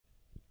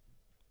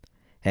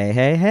Hey,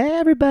 hey, hey,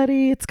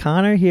 everybody. It's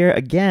Connor here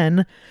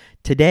again.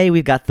 Today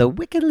we've got the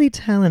wickedly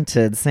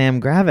talented Sam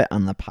Gravitt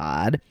on the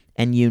pod,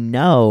 and you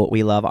know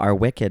we love our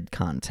Wicked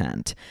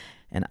content.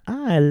 And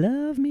I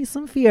love me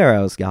some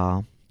Fieros,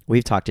 y'all.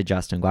 We've talked to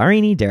Justin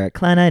Guarini, Derek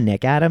Klena,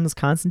 Nick Adams,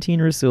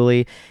 Constantine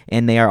Rusuli,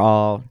 and they are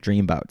all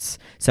dreamboats.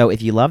 So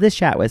if you love this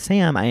chat with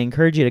Sam, I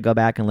encourage you to go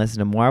back and listen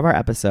to more of our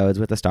episodes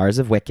with the stars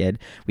of Wicked.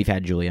 We've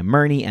had Julia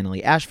Murney,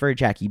 Emily Ashford,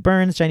 Jackie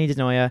Burns, Jenny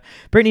DeNoia,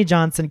 Brittany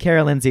Johnson,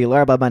 Cara Lindsay,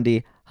 Laura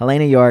Bundy,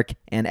 Helena York,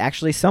 and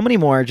actually so many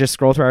more. Just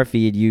scroll through our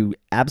feed. You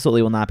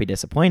absolutely will not be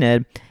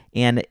disappointed.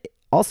 And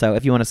also,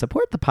 if you want to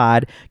support the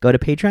pod, go to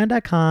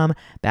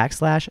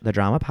patreon.com/The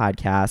Drama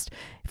Podcast.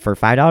 For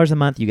 $5 a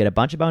month, you get a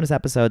bunch of bonus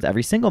episodes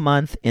every single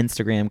month,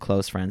 Instagram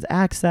close friends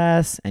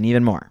access, and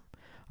even more.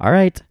 All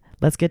right,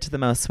 let's get to the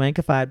most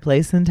swankified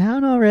place in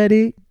town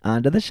already.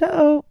 On to the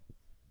show.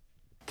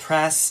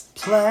 Press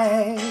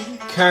play.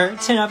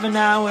 Curtain of an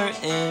hour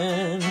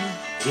in.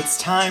 It's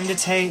time to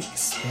take a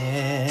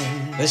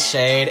spin. The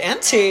shade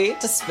and tea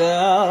to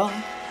spill.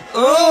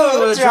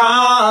 Ooh,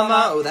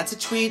 drama. Oh, that's a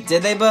tweet.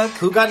 Did they book?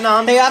 Who got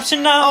nom? The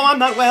option no. Oh, I'm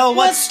not well.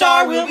 What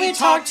star will we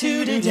talk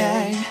to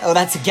today? Oh,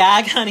 that's a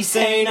gag, honey.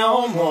 Say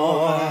no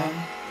more.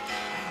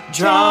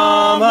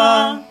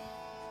 Drama.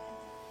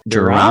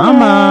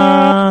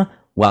 Drama.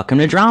 Welcome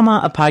to Drama,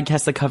 a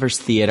podcast that covers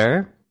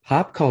theater,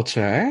 Pop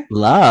culture.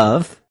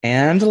 love,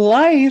 And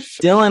life.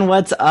 Dylan,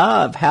 what's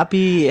up?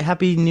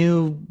 Happy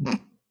new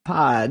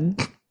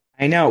pod.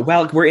 I know.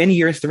 Well, we're in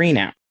year 3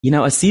 now. You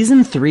know, a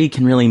season 3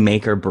 can really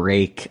make or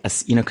break,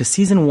 because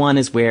season 1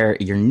 is where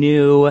you're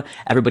new,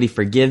 everybody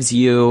forgives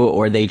you,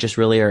 or they just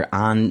really are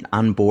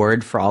on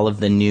board for all of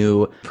the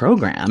new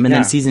program. And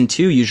then season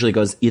 2 usually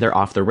goes either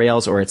off the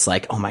rails or it's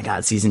like, oh my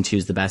God, season 2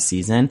 is the best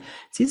season.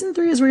 Season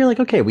 3 is where you're like,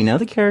 okay, we know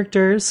the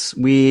characters,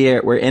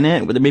 we're in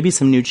it. There may be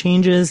some new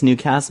changes, new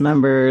cast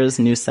members,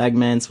 new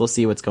segments. We'll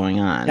see what's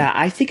going on. Yeah,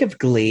 I think of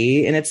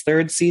Glee in its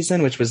 3rd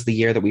season, which was the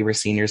year that we were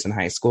seniors in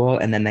high school,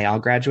 and then they all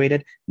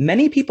graduated.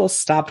 Many people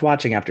stopped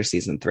watching after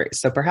season 3,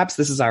 so perhaps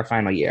this is our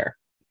final year.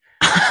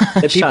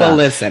 The people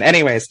listen.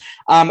 Anyways,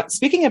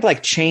 speaking of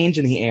like change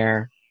in the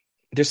air,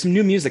 there's some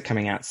new music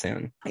coming out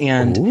soon,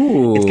 and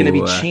it's going to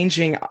be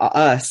changing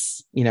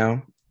us,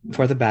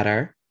 for the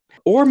better,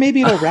 or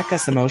maybe it'll wreck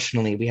us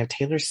emotionally. We have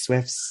Taylor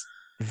Swift's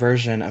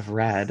version of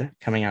Red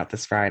coming out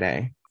this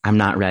Friday. I'm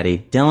not ready.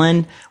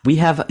 Dylan, we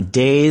have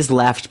days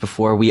left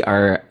before we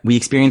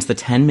experience the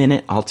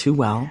 10-minute All Too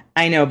Well.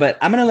 I know, but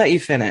I'm going to let you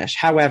finish.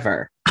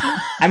 However,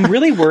 I'm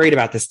really worried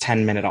about this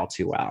 10-minute All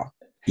Too Well.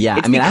 Yeah,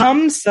 it's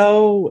become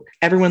so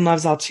everyone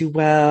loves All Too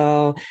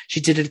Well. She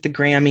did it at the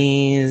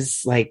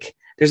Grammys. Like,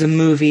 there's a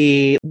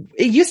movie.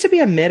 It used to be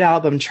a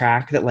mid-album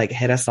track that like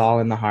hit us all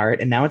in the heart,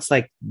 and now it's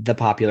like the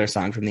popular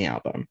song from the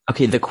album.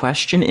 Okay, the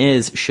question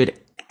is, should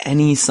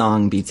any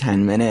song be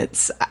 10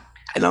 minutes?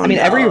 I mean,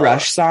 every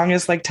Rush song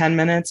is like 10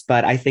 minutes,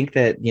 but I think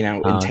that,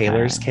 in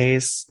Taylor's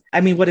case,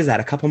 what is that?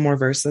 A couple more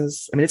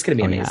verses? It's going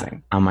to be amazing. Yeah.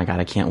 Oh my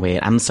God, I can't wait.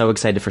 I'm so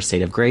excited for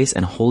State of Grace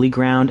and Holy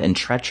Ground and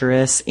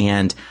Treacherous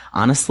and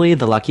honestly,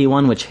 The Lucky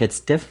One, which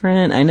hits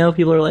different. I know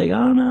people are like,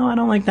 oh no, I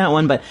don't like that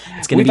one, but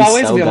it's going to be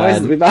so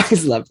good. We've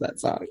always loved that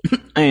song.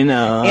 I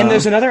know. And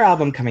there's another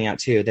album coming out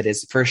too that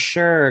is for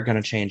sure going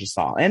to change us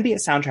all and be a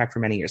soundtrack for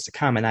many years to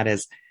come, and that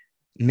is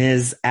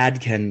Ms.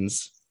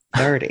 Adkins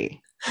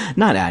 30.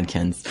 Not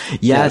Adkins.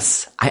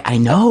 Yes, I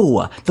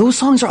know. Those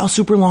songs are all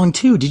super long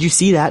too. Did you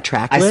see that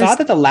track list? I saw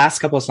that the last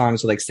couple of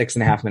songs were like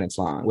 6.5 minutes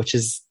long, which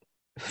is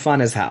fun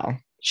as hell.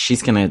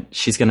 She's gonna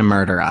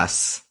murder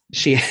us.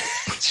 She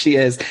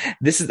is.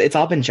 It's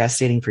all been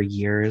gestating for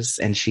years,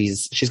 and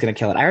she's gonna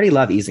kill it. I already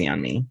love Easy on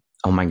Me.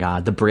 Oh my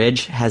God, the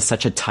bridge has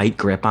such a tight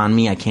grip on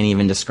me. I can't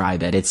even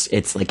describe it.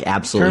 It's like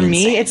absolutely for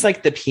me, insane. It's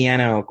like the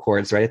piano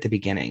chords right at the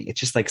beginning. It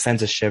just like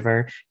sends a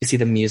shiver. You see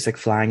the music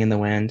flying in the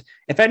wind.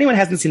 If anyone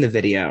hasn't seen the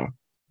video,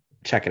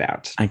 check it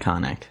out.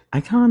 Iconic.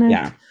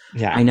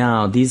 Yeah. I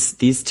know.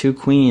 These two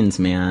queens,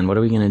 man. What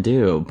are we going to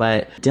do?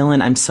 But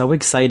Dylan, I'm so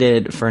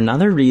excited for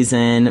another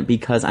reason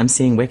because I'm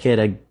seeing Wicked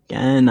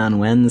again on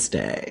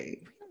Wednesday.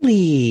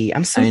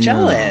 I'm so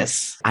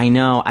jealous. I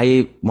know.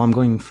 I'm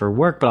going for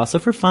work, but also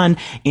for fun.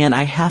 And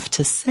I have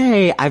to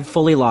say, I've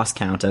fully lost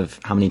count of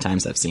how many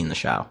times I've seen the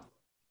show.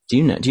 Do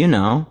you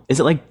know?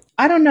 Is it like,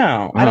 I don't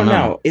know. I don't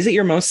know. Is it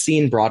your most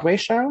seen Broadway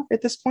show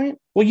at this point?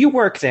 Well, you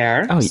work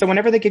there. So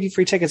whenever they give you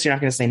free tickets, you're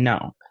not going to say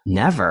no.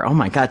 Never. Oh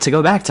my God. To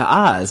go back to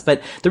Oz.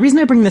 But the reason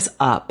I bring this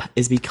up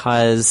is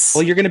because,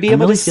 well, you're going to be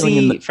able to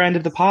see friend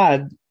of the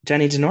pod,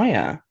 Jenny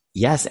DeNoia.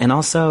 Yes. And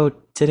also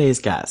today's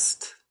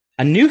guest.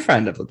 A new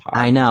friend of the pod.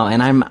 I know,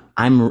 and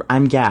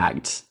I'm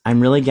gagged.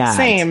 I'm really gagged.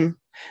 Same,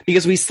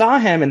 because we saw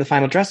him in the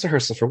final dress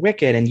rehearsal for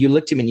Wicked, and you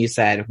looked at him and you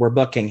said, "We're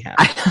booking him."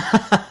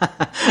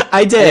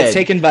 I did. And it's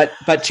taken but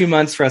 2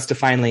 months for us to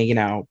finally,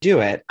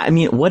 do it. I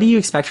mean, what do you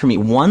expect from me?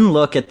 One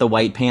look at the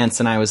white pants,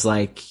 and I was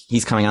like,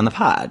 "He's coming on the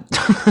pod."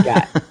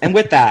 Yeah, and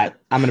with that,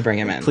 I'm going to bring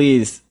him in.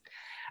 Please.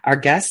 Our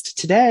guest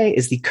today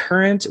is the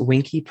current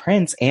Winky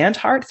Prince and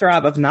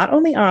heartthrob of not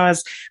only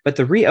Oz, but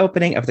the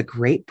reopening of The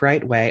Great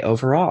Bright Way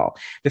overall.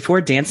 Before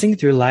dancing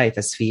through life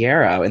as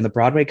Fiyero in the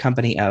Broadway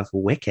company of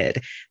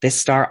Wicked, this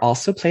star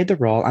also played the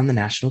role on the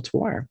national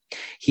tour.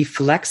 He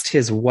flexed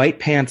his white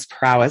pants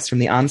prowess from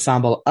the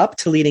ensemble up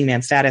to leading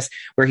man status,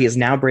 where he is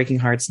now breaking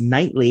hearts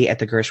nightly at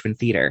the Gershwin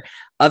Theater.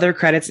 Other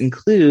credits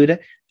include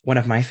one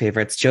of my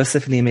favorites,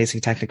 Joseph and the Amazing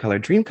Technicolor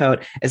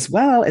Dreamcoat, as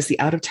well as the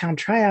out-of-town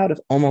tryout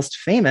of Almost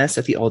Famous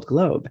at the Old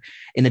Globe.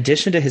 In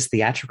addition to his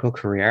theatrical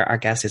career, our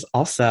guest is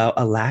also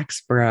a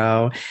lax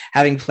bro,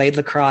 having played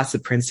lacrosse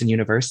at Princeton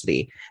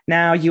University.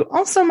 Now, you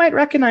also might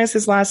recognize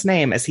his last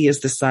name, as he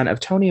is the son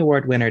of Tony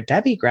Award winner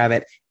Debbie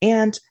Gravitt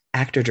and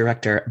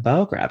actor-director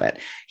Beau Gravitt.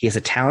 He is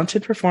a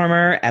talented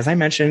performer, as I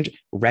mentioned,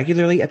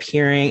 regularly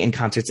appearing in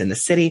concerts in the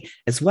city,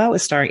 as well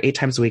as starring 8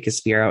 times a week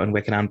as Fiyero and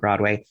Wicked on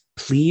Broadway.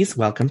 Please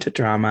welcome to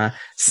drama,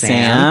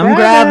 Sam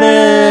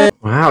Gravitt.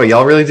 Wow,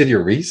 y'all really did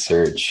your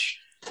research.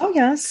 Oh,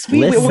 yes.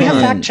 We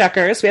have fact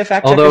checkers. We have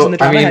fact checkers in the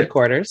drama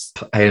headquarters.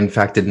 I, in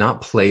fact, did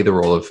not play the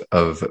role of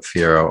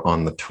Fiyero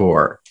on the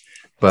tour,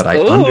 but I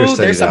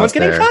understudied someone's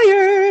out there.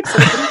 Getting fired.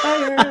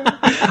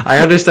 I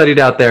understudied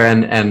out there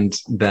and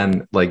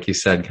then, like you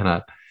said, kind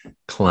of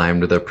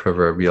climbed the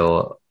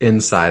proverbial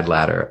inside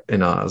ladder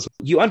in Oz.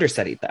 You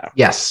understudied, though.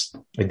 Yes,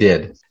 I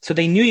did. So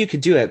they knew you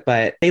could do it,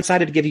 but they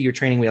decided to give you your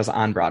training wheels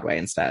on Broadway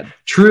instead.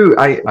 True.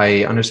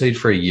 I understudied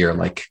for a year,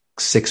 like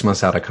 6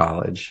 months out of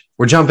college.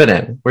 We're jumping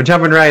in. We're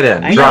jumping right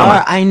in.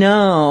 I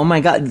know. Oh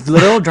my God.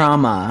 Little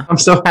drama. I'm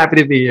so happy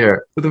to be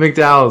here with the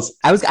McDowells.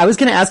 I was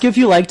going to ask you if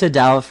you liked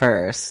Adele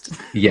first.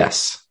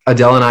 Yes.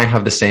 Adele and I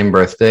have the same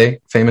birthday,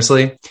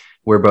 famously.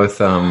 We're both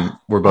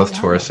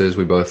Tauruses.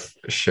 We both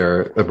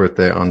share a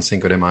birthday on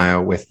Cinco de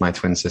Mayo with my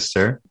twin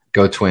sister.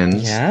 Go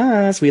Twins.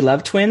 Yes, we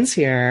love twins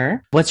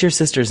here. What's your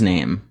sister's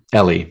name?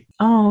 Ellie.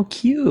 Oh,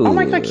 cute. Oh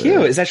my God,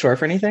 cute. Is that short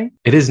for anything?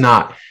 It is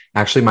not.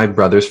 Actually, my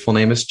brother's full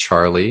name is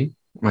Charlie.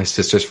 My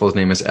sister's full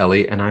name is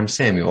Ellie, and I'm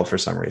Samuel for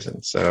some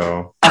reason.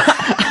 So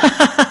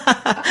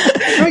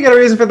I got a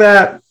reason for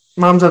that.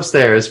 Mom's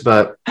upstairs,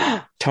 but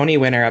Tony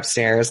winner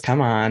upstairs.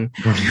 Come on.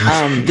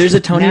 There's a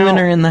Tony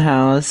winner in the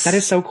house. That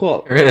is so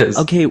cool. There is.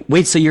 Okay,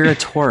 wait. So you're a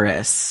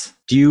Taurus.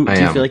 Do you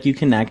feel like you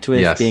connect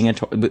with being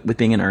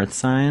an Earth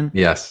sign?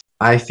 Yes,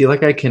 I feel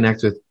like I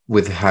connect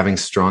with having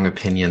strong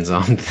opinions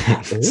on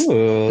things.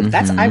 Ooh,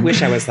 I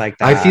wish I was like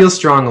that. I feel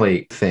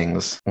strongly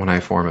things when I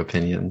form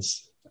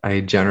opinions. I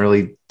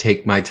generally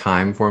take my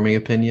time forming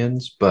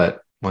opinions,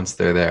 but once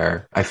they're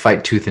there, I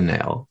fight tooth and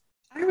nail.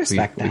 I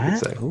respect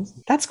that.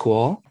 That's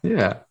cool.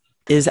 Yeah.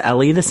 Is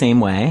Ellie the same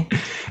way?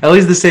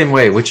 Ellie's the same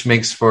way, which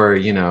makes for,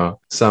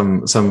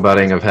 some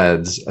butting of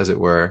heads, as it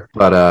were,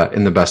 but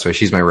in the best way.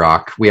 She's my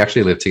rock. We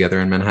actually live together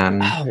in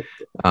Manhattan. Oh,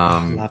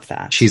 I love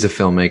that. She's a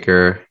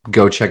filmmaker.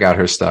 Go check out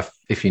her stuff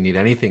if you need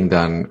anything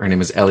done. Her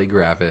name is Ellie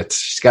Gravitt.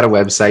 She's got a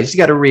website. She's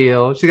got a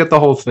reel. She's got the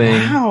whole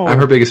thing. Wow. I'm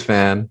her biggest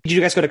fan. Did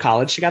you guys go to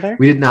college together?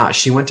 We did not.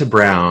 She went to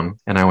Brown,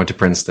 and I went to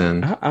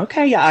Princeton. Oh,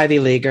 okay, yeah, Ivy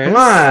Leaguers. Come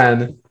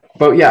on.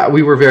 But yeah,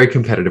 we were very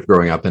competitive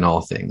growing up in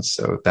all things.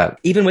 So that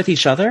even with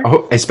each other?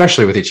 Oh,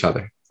 especially with each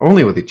other.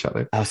 Only with each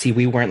other. Oh, see,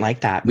 we weren't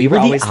like that. We were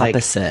always the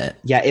opposite.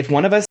 Yeah, if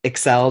one of us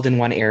excelled in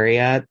one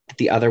area,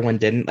 the other one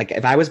didn't. Like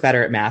if I was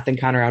better at math than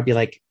Connor, I'd be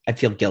like, I'd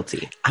feel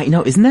guilty. I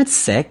know. Isn't that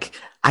sick?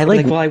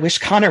 Well, I wish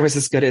Connor was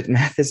as good at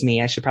math as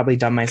me. I should probably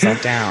dumb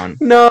myself down.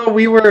 No,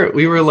 we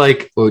were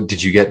like, well,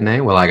 did you get an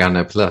A? Well, I got an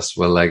A+.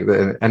 Well,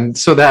 and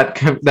so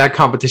that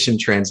competition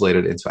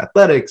translated into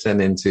athletics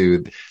and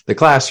into the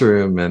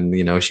classroom. And,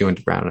 she went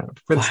to Brown and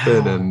to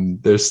Princeton,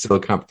 and there's still a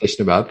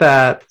competition about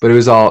that. But it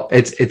was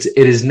it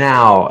is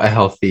now a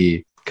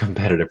healthy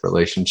competitive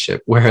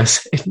relationship,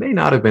 whereas it may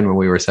not have been when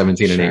we were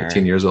 17 and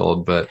 18 years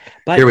old, but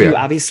here we you are.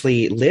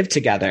 Obviously live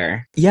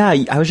together. Yeah,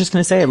 I was just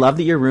going to say, I love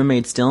that your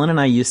roommates, Dylan and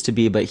I used to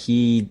be, but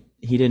he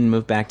didn't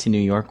move back to New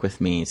York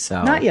with me,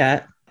 so not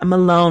yet. I'm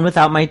alone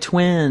without my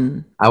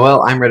twin.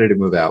 Well, I'm ready to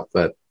move out,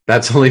 but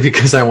that's only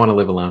because I want to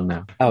live alone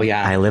now. Oh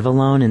yeah, I live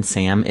alone, and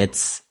Sam,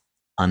 it's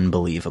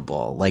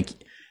unbelievable. Like,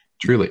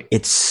 truly,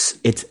 it's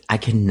I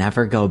can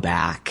never go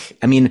back.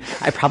 I mean,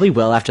 I probably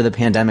will after the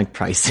pandemic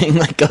pricing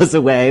goes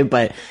away,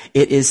 but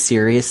it is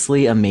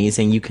seriously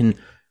amazing. You can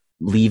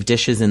leave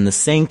dishes in the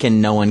sink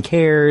and no one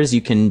cares.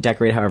 You can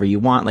decorate however you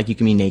want. Like, you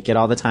can be naked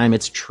all the time.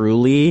 It's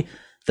truly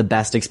the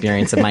best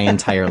experience of my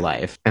entire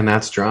life. And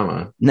that's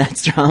drama.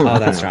 That's drama. Oh,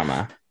 that's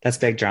drama. That's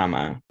big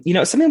drama.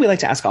 Something we like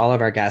to ask all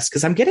of our guests,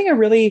 because I'm getting a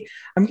really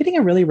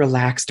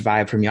relaxed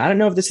vibe from you. I don't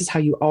know if this is how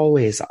you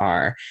always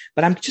are,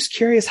 but I'm just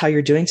curious how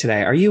you're doing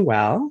today. Are you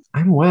well?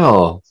 I'm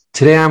well.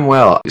 Today I'm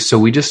well. So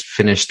we just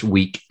finished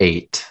week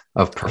 8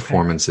 of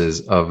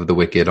performances of The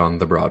Wicked on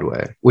the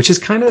Broadway, which is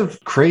kind of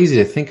crazy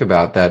to think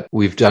about, that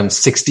we've done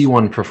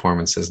 61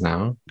 performances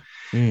now.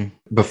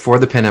 Before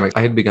the pandemic,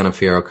 I had begun a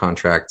Fiyero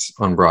contract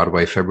on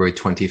Broadway February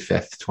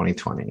 25th,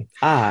 2020.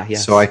 Ah,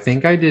 yes. So I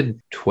think I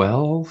did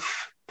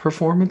 12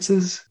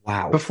 performances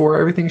before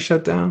everything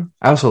shut down.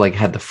 I also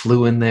had the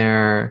flu in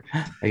there.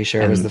 Are you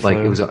sure it was the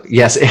flu?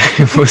 Yes,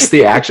 it was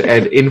the actual. I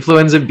had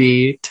influenza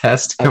B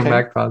test come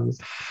back positive.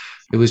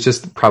 It was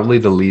just probably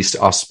the least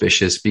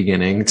auspicious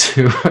beginning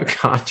to a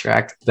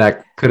contract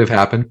that could have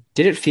happened.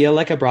 Did it feel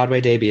like a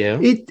Broadway debut?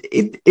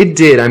 It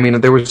did. I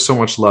mean, there was so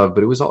much love,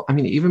 but it was all, I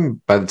mean,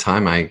 even by the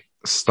time I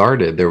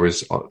started, there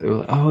was,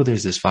 oh,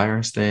 there's this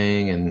virus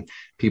thing, and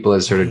people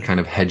had started kind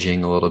of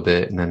hedging a little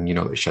bit, and then, you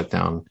know, they shut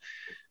down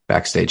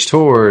backstage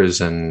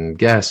tours and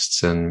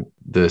guests and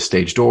the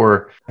stage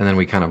door, and then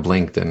we kind of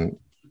blinked and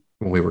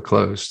we were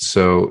closed.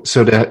 So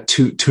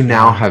to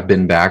now have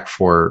been back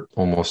for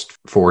almost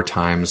 4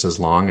 times as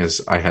long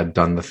as I had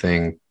done the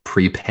thing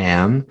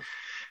pre-Pan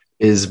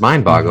is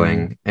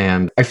mind-boggling.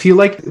 And I feel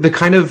like the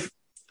kind of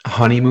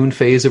honeymoon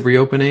phase of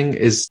reopening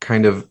is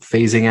kind of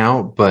phasing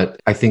out, but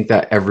I think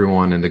that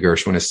everyone in the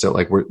Gershwin is still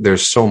like,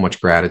 there's so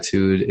much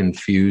gratitude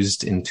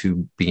infused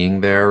into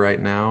being there right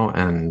now,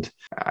 and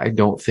I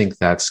don't think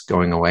that's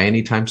going away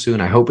anytime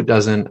soon. I hope it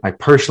doesn't. I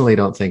personally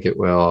don't think it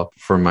will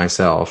for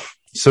myself.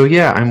 So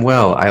yeah, I'm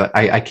well.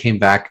 I came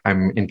back.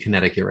 I'm in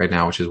Connecticut right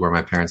now, which is where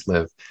my parents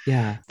live.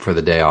 Yeah. For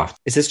the day off.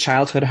 Is this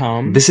childhood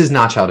home? This is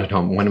not childhood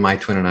home. When my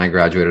twin and I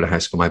graduated high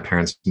school, my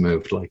parents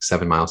moved like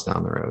 7 miles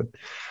down the road.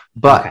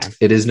 But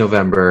It is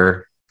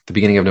November, the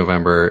beginning of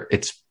November.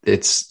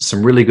 It's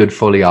some really good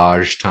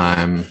foliage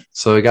time.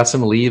 So we got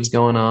some leaves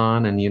going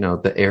on, and you know,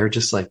 the air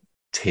just like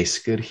tastes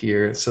good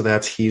here. So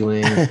that's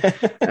healing.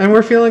 And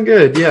we're feeling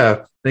good.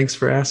 Yeah. Thanks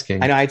for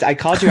asking. I know I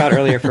called you out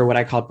earlier for what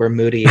I called were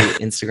moody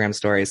Instagram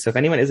stories. So if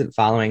anyone isn't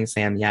following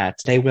Sam yet,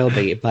 they will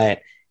be.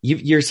 But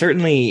you're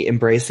certainly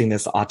embracing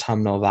this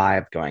autumnal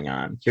vibe going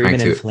on. You're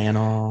even in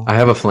flannel. I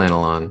have a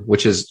flannel on,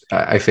 which is,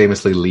 I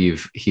famously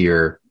leave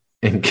here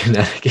in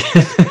Connecticut.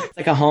 It's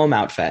like a home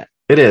outfit.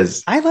 It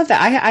is. I love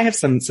that. I have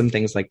some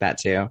things like that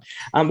too.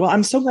 Well,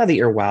 I'm so glad that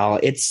you're well.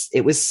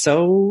 It was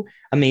so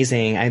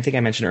amazing. I think I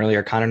mentioned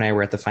earlier, Connor and I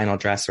were at the final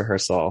dress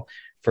rehearsal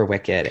for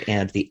Wicked,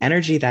 and the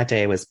energy that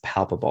day was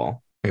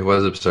palpable. It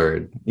was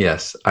absurd.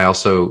 Yes. I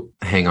also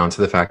hang on to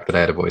the fact that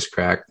I had a voice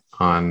crack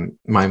on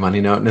my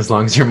money note, and as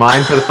long as you're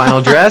mine for the final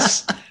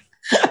dress.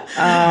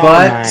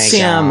 But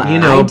Sam, you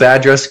know,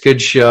 bad dress,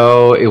 good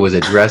show. It was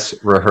a dress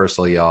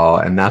rehearsal, y'all,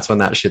 and that's when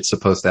that shit's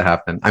supposed to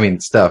happen. I mean,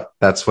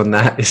 that's when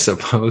that is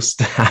supposed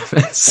to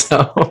happen.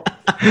 So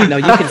no,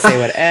 you can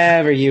say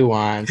whatever you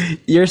want.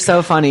 You're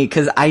so funny,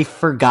 because I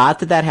forgot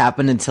that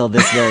happened until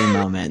this very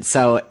moment.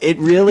 So it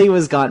really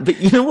was gone. But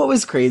you know what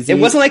was crazy? It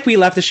wasn't like we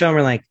left the show and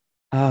we're like,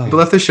 oh. People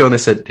left the show and they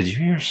said, "Did you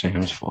hear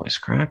Sam's voice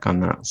crack on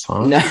that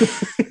song?" No.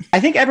 I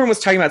think everyone was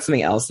talking about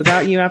something else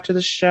about you after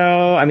the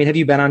show. I mean, have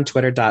you been on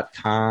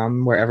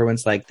twitter.com where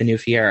everyone's like the new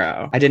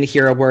Fiyero? I didn't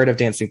hear a word of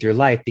Dancing Through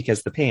Life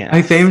because the pants.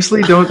 I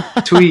famously don't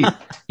tweet.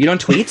 You don't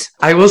tweet?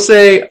 I will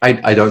say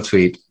I don't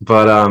tweet,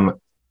 but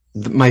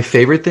my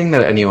favorite thing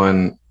that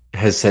anyone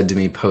has said to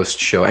me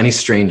post-show, any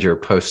stranger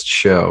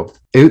post-show,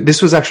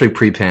 this was actually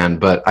pre-Pan,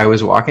 but I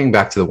was walking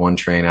back to the one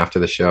train after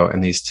the show,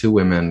 and these 2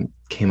 women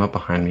came up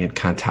behind me and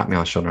kind of tapped me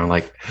on the shoulder and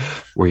like,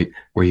 were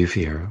you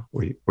Fiyero?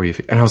 Were you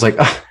Fiyero? And I was like,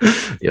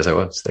 yes, I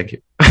was. Thank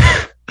you.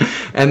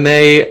 And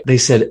they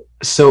said,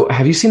 so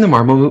have you seen the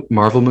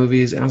Marvel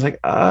movies? And I was like,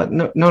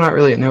 no, not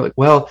really. And they're like,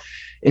 well,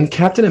 in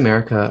Captain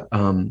America,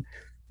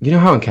 you know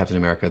how in Captain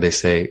America they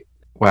say,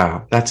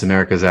 wow, that's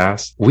America's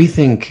ass? We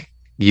think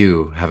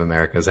you have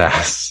America's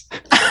ass.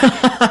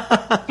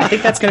 I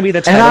think that's going to be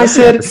the title. And I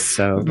said,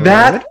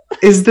 that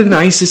is the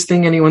nicest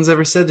thing anyone's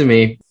ever said to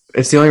me.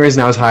 It's the only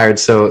reason I was hired,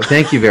 so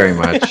thank you very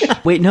much.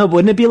 Wait, no,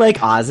 wouldn't it be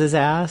like Oz's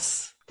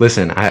ass?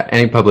 Listen,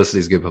 any publicity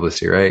is good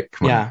publicity, right?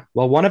 Come on. Yeah,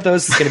 well, one of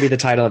those is going to be the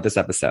title of this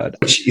episode.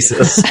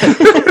 Jesus.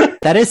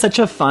 That is such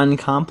a fun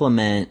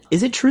compliment.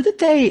 Is it true that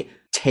they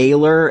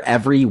tailor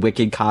every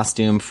Wicked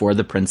costume for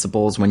the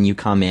principals when you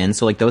come in?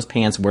 So like those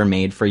pants were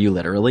made for you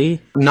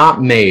literally?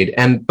 Not made,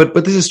 but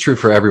this is true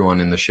for everyone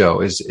in the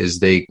show, is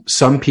they,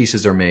 some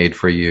pieces are made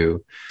for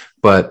you,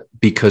 but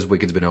because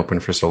Wicked's been open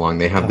for so long,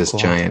 they have this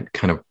giant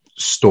kind of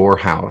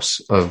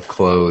storehouse of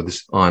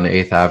clothes on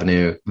 8th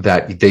Avenue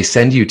that they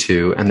send you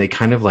to, and they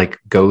kind of like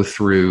go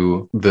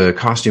through the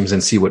costumes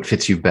and see what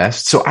fits you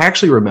best. So I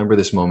actually remember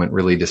this moment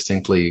really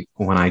distinctly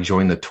when I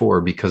joined the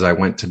tour, because I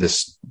went to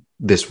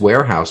this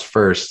warehouse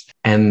first,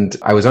 and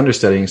I was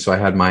understudying, so I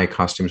had my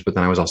costumes, but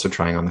then I was also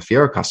trying on the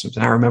Fiyero costumes.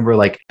 And I remember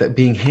like that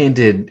being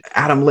handed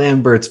Adam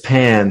Lambert's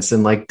pants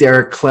and like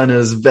Derek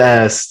Klena's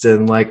vest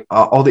and like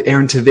all the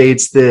Aaron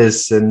Tvait's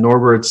this and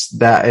Norbert's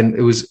that. And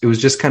it was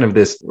just kind of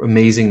this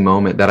amazing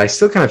moment that I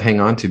still kind of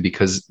hang on to,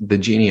 because the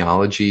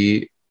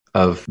genealogy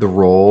of the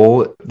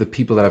role, the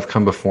people that have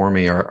come before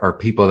me are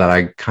people that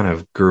I kind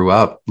of grew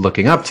up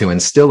looking up to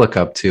and still look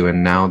up to.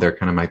 And now they're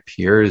kind of my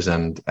peers.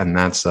 And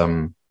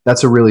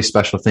that's a really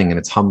special thing, and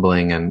it's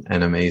humbling and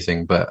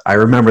amazing. But I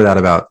remember that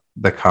about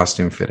the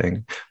costume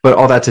fitting. But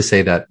all that to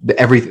say that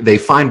they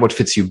find what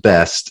fits you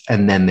best,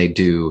 and then they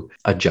do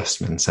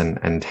adjustments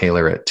and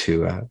tailor it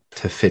to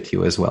fit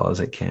you as well as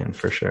it can,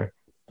 for sure.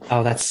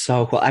 Oh, that's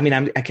so cool. I mean,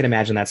 I can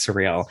imagine that's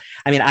surreal.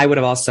 I mean, I would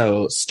have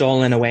also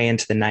stolen away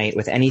into the night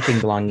with anything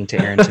belonging to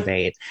Aaron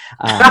Tveit.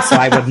 So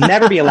I would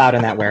never be allowed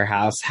in that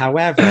warehouse.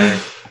 However,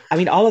 I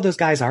mean, all of those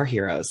guys are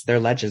heroes. They're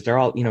legends. They're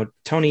all,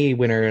 Tony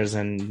winners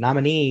and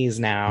nominees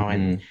now.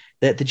 Mm-hmm. And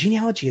The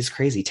genealogy is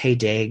crazy. Tay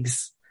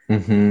Diggs.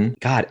 Mm-hmm.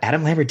 God,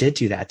 Adam Lambert did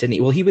do that, didn't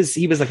he? Well, he was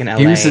like an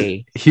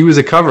LA. He was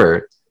a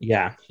cover.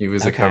 Yeah. He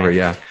was a cover,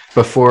 yeah.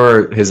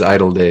 Before his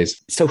Idol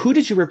days. So who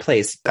did you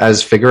replace?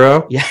 As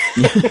Figaro? Yeah.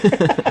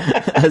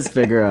 As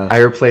Figaro. I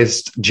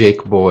replaced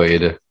Jake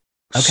Boyd.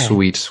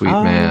 Okay. Sweet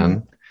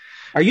man.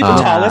 Are you the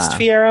tallest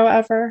Fiyero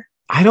ever?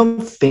 I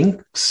don't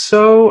think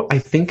so. I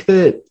think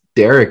that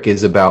Derek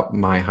is about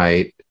my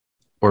height,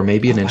 or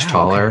maybe an inch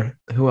taller.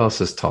 Okay. Who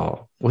else is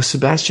tall? Was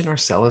Sebastian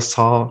Arcelus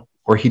tall?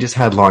 Or he just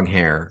had long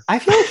hair? I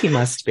feel like he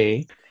must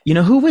be. You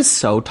know who was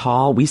so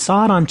tall? We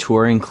saw it on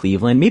tour in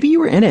Cleveland. Maybe you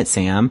were in it,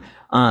 Sam.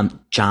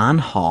 John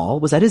Hall.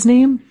 Was that his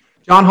name?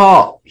 John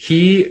Hall.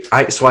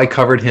 So I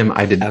covered him.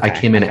 I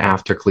came in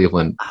after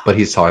Cleveland, but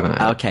he's taller than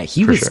that. Okay.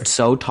 He was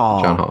so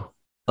tall. John Hall.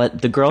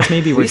 But the girls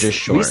maybe were just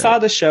short. We saw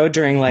the show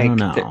during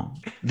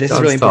this is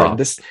really important.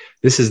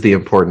 This is the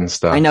important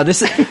stuff. I know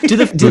this is. Do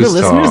the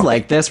listeners tall?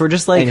 Like this? We're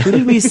just like, who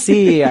did we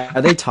see? Are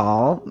they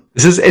tall?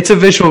 It's a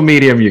visual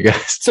medium, you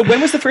guys. So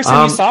when was the first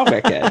time you saw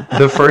Wicked?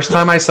 The first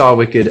time I saw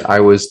Wicked, I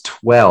was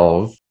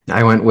 12.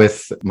 I went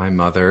with my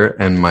mother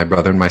and my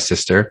brother and my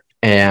sister,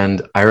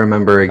 and I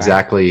remember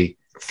exactly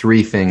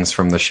 3 things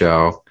from the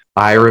show.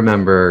 I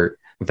remember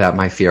that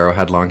my Fiyero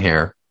had long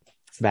hair.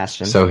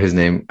 Sebastian. So his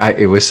name,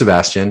 it was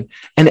Sebastian.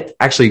 And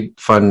actually,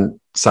 fun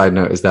side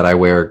note is that I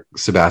wear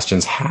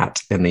Sebastian's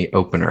hat in the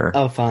opener.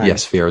 Oh, fun.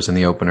 Yes, Fiyero's in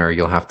the opener.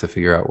 You'll have to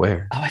figure out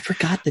where. Oh, I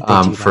forgot that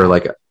they do that. For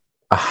like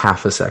a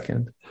half a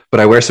second. But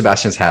I wear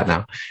Sebastian's hat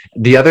now.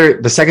 The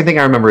second thing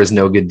I remember is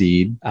No Good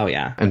Deed. Oh,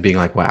 yeah. And being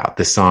like, wow,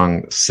 this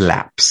song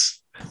slaps.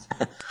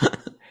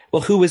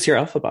 Well, who was your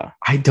Elphaba?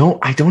 I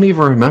don't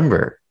even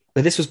remember.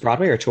 But this was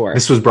Broadway or tour?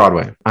 This was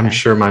Broadway. I'm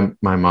sure my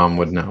mom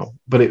would know.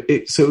 But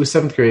so it was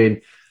 7th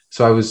grade.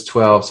 So I was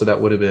 12, so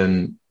that would have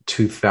been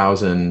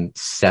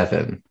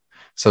 2007.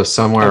 So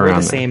somewhere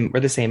around we're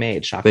the same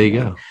age. Shockingly.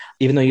 There you go.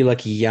 Even though you look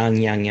young.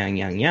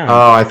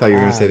 Oh, I thought you were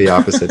going to say the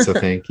opposite, so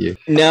thank you.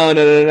 No.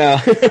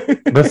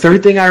 The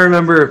third thing I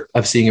remember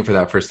of seeing it for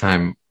that first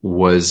time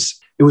was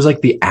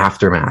like the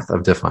aftermath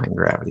of Defying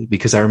Gravity,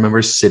 because I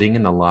remember sitting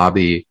in the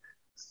lobby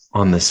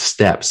on the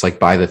steps, like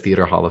by the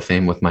Theater Hall of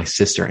Fame with my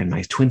sister, and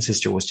my twin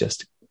sister was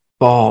just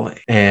bawling.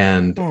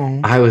 And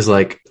I was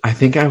like, I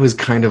think I was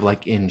kind of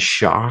like in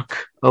shock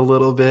a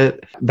little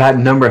bit. That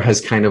number has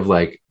kind of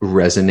like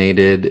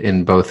resonated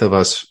in both of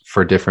us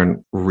for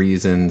different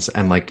reasons,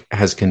 and like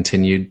has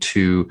continued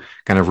to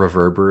kind of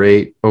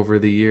reverberate over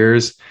the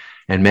years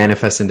and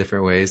manifest in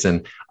different ways.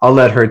 And I'll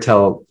let her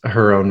tell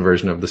her own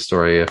version of the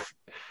story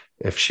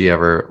if she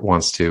ever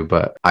wants to.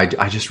 But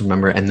I just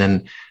remember, and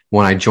then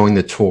when I joined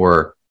the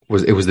tour,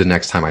 it was the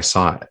next time I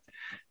saw it.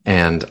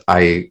 And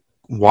I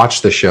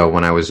watched the show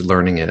when I was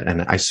learning it,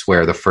 and I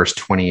swear the first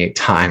 28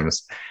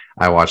 times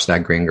I watched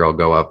that green girl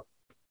go up,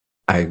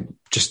 I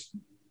just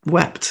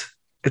wept.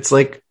 It's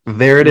like,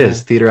 there it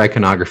is, theater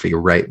iconography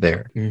right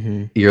there.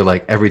 Mm-hmm. You're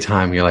like, every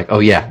time you're like, oh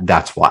yeah,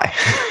 that's why.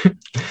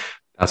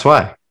 That's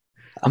why.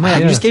 Oh my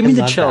God, you just gave me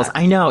the chills. That.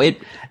 I know,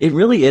 it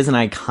really is an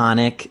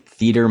iconic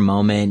theater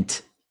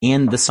moment,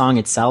 and the song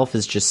itself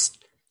is just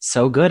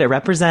so good. It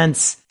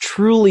represents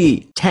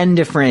truly 10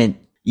 different,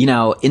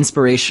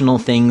 inspirational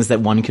things that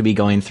one could be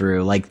going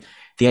through, like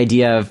the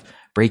idea of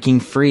breaking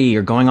free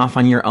or going off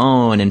on your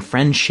own, and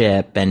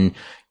friendship, and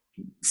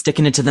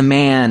sticking it to the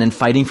man, and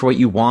fighting for what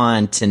you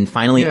want, and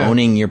finally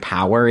owning your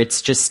power.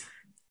 It's just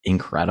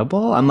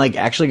incredible. I'm like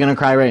actually gonna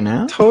cry right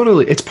now.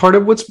 Totally. It's part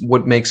of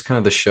what makes kind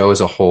of the show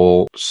as a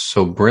whole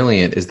so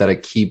brilliant, is that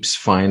it keeps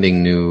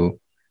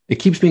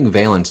being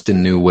valenced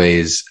in new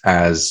ways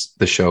as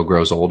the show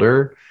grows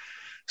older.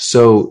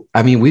 So,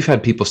 I mean, we've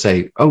had people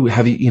say, oh,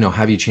 have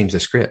you changed the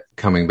script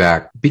coming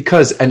back?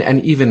 Because,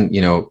 and even,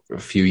 a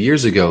few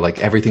years ago, like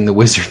everything the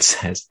wizard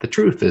says, the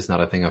truth is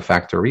not a thing of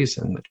fact or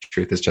reason. The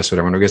truth is just what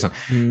everyone agrees on.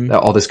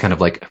 All this kind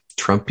of like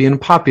Trumpian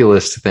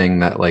populist thing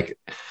that like,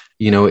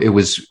 it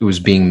was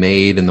being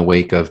made in the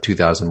wake of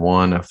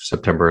 2001, of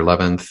September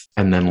 11th.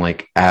 And then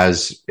like,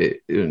 as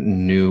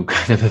new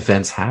kind of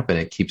events happen,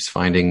 it keeps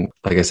finding,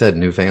 like I said,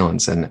 new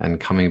valence and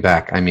coming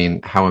back. I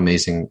mean, how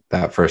amazing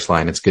that first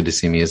line, "It's good to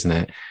see me," isn't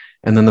it?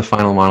 And then the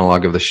final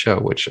monologue of the show,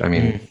 which, I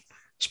mean,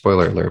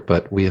 spoiler alert,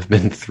 but we have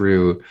been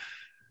through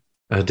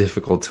a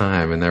difficult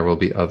time, and there will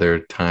be other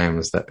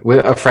times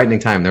a frightening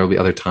time. There will be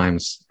other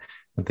times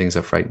and things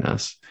that frighten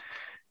us.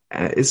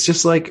 It's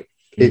just like,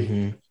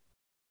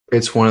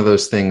 it's one of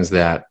those things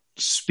that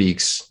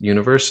speaks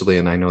universally.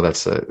 And I know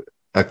that's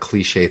a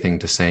cliche thing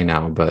to say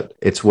now, but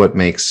it's what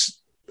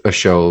makes a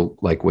show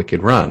like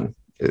Wicked run,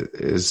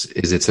 is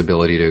its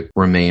ability to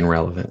remain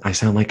relevant. I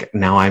sound like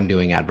now I'm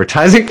doing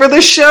advertising for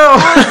the show.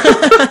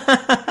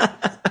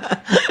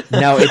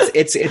 No,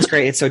 it's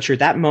great. It's so true.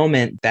 That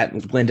moment,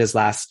 that Linda's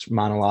last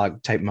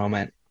monologue type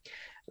moment,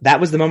 that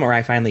was the moment where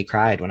I finally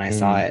cried when I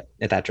saw it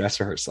at that dress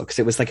rehearsal, because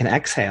it was like an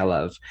exhale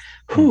of,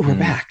 we're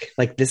back.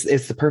 Like, this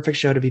is the perfect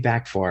show to be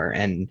back for.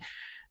 And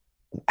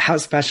how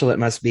special it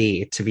must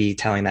be to be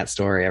telling that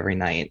story every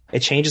night.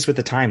 It changes with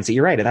the times.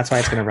 You're right. That's why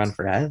it's going to run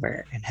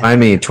forever. Find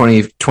me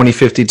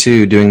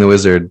 2052 doing The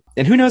Wizard.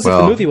 And who knows if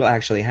Well, the movie will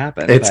actually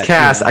happen. It's but,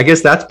 cast. you know. I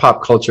guess that's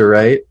pop culture,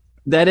 right?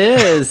 That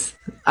is.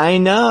 I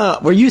know.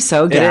 Were you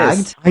so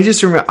gagged? I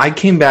just remember I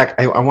came back.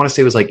 I want to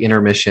say it was like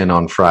intermission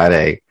on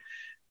Friday,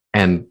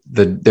 and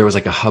there was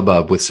like a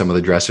hubbub with some of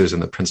the dressers in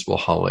the principal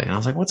hallway, and I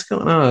was like, "What's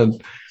going on?"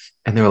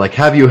 And they were like,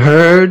 "Have you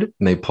heard?"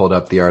 And they pulled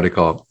up the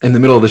article in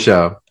the middle of the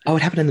show. Oh,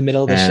 it happened in the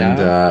middle of the And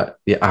show?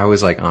 yeah, I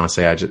was like,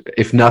 honestly,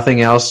 if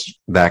nothing else,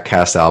 that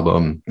cast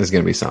album is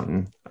going to be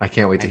something. I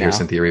can't wait to hear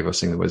Cynthia Erivo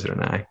sing The Wizard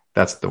and I.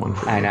 That's the one.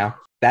 I know.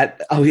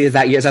 Is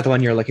that the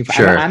one you're looking for?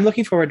 Sure. I'm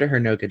looking forward to her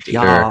No Good Deed.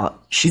 Y'all,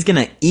 she's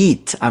gonna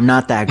eat. I'm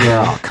not that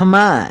girl. Come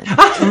on.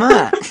 Come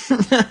on.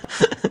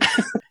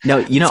 No,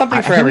 you know,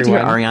 Something for I can't wait to hear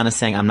everyone. Ariana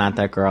saying I'm not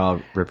that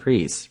girl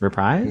reprise.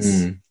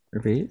 Reprise?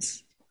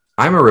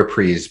 I'm a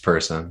reprise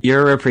person.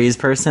 You're a reprise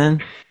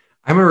person?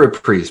 I'm a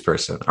reprise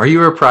person. Are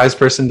you a reprise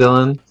person,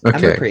 Dylan? I'm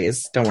Okay.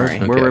 reprise. Don't worry.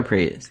 Okay. We're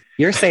reprise.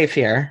 You're safe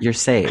here. You're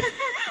safe.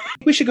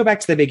 We should go back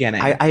to the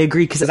beginning. I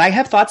agree because Because I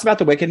have thoughts about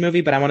the Wicked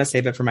movie, but I want to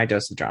save it for my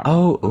dose of drama.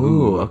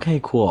 okay,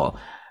 cool.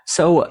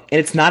 So And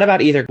it's not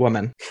about either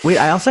woman. wait,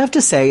 I also have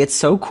to say it's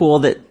so cool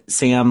that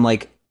Sam,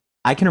 like,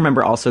 I can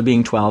remember also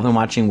being 12 and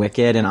watching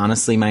Wicked, and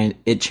honestly,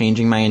 it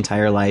changing my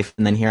entire life.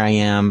 And then here I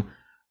am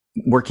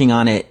working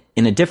on it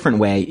in a different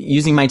way,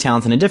 using my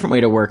talents in a different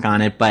way to work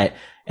on it.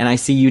 And I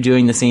see you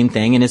doing the same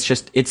thing, and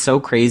it's so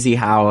crazy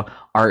how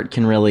art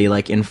can really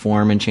like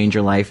inform and change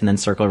your life, and then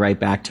circle right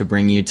back to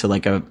bring you to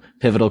like a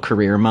pivotal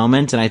career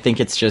moment. And I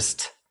think it's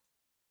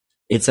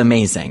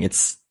amazing.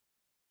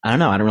 I don't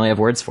know. I don't really have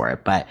words for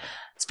it, but.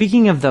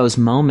 Speaking of those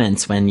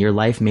moments when your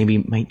life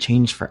might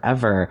change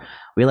forever,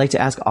 we like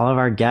to ask all of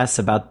our guests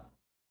about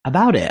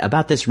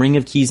this Ring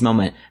of Keys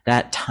moment,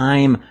 that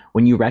time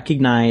when you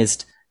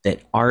recognized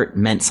that art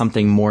meant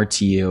something more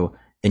to you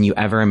than you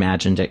ever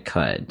imagined it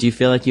could. Do you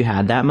feel like you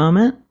had that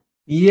moment?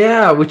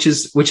 Yeah, which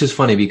is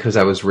funny because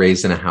I was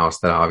raised in a house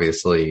that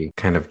obviously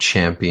kind of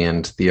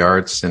championed the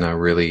arts in a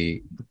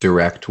really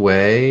direct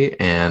way,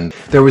 and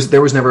there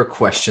was never a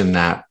question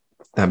that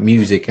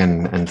music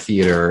and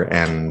theater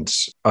and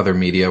other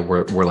media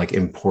were like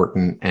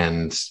important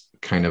and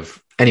kind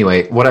of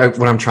anyway. What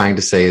I'm trying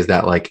to say is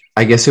that like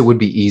I guess it would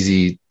be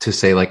easy to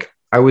say like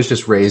I was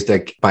just raised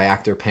like by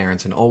actor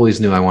parents and always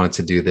knew I wanted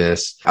to do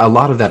this. A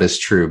lot of that is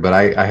true, but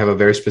I have a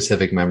very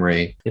specific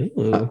memory.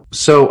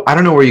 So I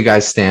don't know where you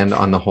guys stand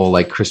on the whole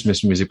like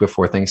Christmas music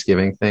before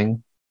Thanksgiving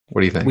thing.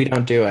 What do you think? We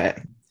don't do it.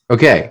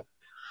 Okay.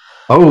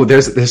 Oh, there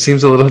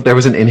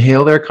was an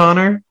inhale there,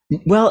 Connor.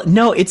 Well,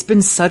 no, it's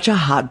been such a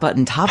hot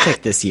button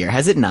topic this year,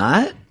 has it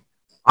not?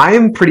 I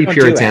am pretty Don't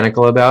do it.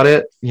 puritanical about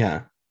it.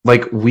 Yeah.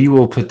 Like we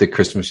will put the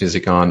Christmas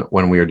music on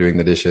when we are doing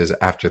the dishes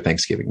after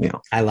Thanksgiving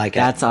meal. I like it.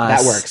 That's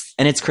us. That works.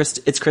 And it's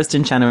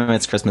Kristen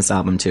Chenoweth's Christmas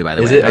album too, by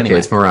the Is way. it? Anyway. Okay,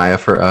 it's Mariah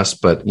for us,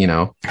 but you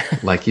know,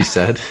 like you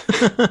said,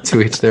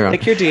 to each their own.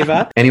 Pick your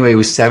diva. Anyway, it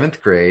was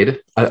 7th grade.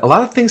 A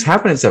lot of things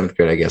happened in 7th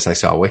grade, I guess. I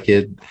saw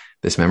Wicked.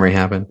 This memory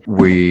happened.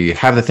 We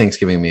have the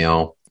Thanksgiving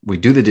meal. We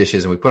do the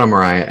dishes and we put on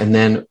Mariah. And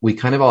then we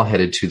kind of all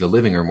headed to the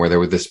living room where there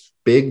was this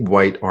big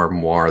white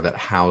armoire that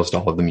housed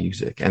all of the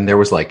music. And there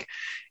was like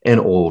an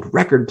old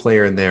record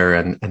player in there.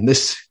 And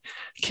this,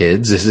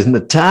 kids, is in the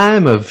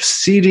time of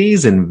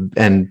CDs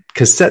and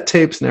cassette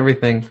tapes and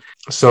everything.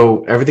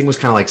 So everything was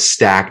kind of like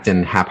stacked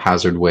in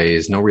haphazard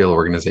ways, no real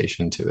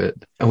organization to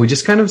it. And we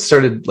just kind of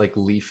started like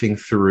leafing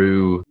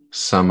through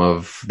some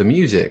of the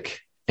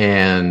music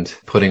and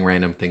putting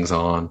random things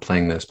on,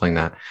 playing this, playing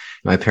that.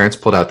 My parents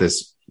pulled out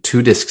this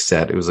 2-disc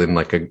set. It was in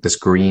like this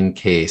green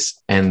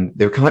case, and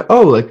they were kind of like,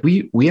 oh, like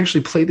we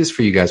actually played this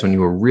for you guys when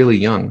you were really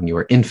young, when you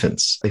were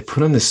infants. They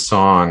put on this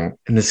song,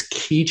 and this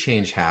key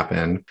change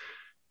happened.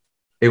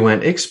 It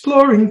went,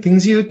 exploring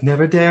things you'd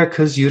never dare,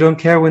 'cause you don't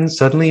care when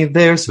suddenly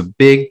there's a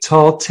big,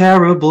 tall,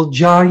 terrible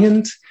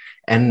giant.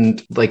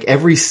 And like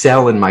every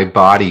cell in my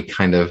body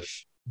kind of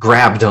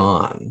grabbed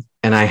on.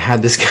 And I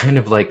had this kind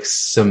of like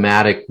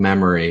somatic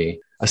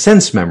memory, a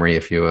sense memory,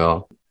 if you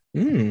will,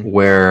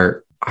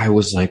 where I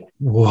was like,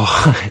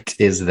 what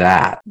is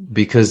that?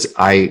 Because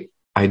I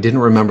didn't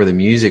remember the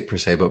music per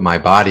se, but my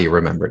body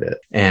remembered it.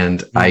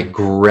 And I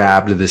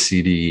grabbed the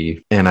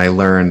CD and I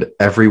learned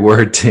every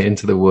word to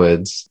Into the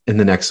Woods in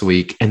the next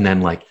week. And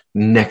then like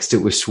next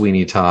it was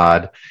Sweeney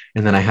Todd.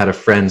 And then I had a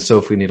friend,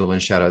 Sophie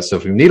Needleman, shout out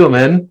Sophie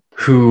Needleman,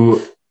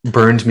 who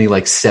burned me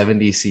like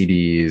 70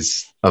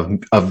 CDs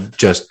of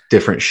just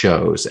different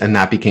shows. And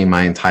that became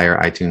my entire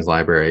iTunes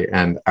library.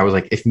 And I was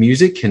like, if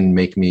music can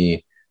make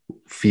me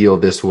feel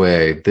this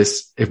way,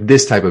 if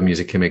this type of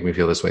music can make me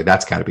feel this way,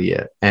 that's got to be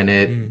it. And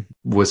it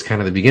was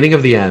kind of the beginning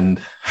of the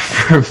end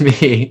for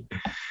me.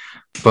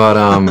 But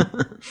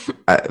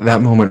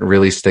that moment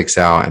really sticks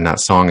out, and that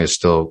song is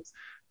still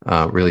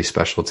really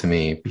special to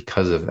me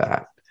because of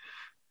that.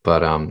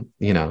 But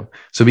you know,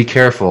 so be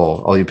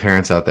careful, all you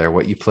parents out there,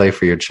 what you play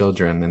for your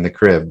children in the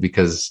crib,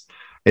 because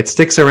it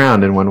sticks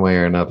around in one way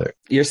or another.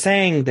 You're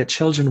saying that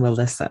children will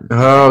listen.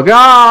 Oh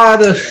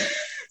God.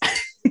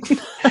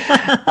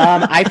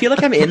 I feel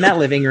like I'm in that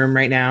living room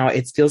right now.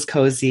 It feels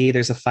cozy.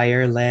 There's a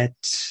fire lit.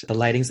 The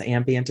lighting's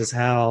ambient as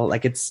hell.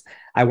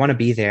 I want to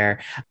be there.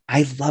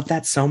 I love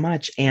that so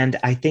much. And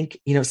I think,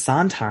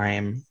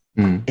 Sondheim,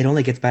 it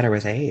only gets better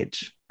with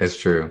age. It's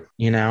true.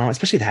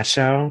 Especially that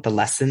show, the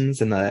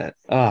lessons and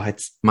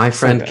it's my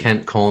friend so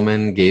Kent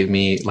Coleman gave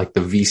me like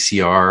the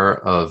VCR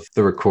of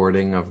the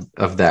recording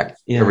of that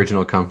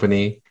original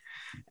company.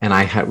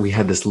 And we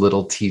had this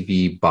little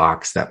TV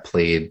box that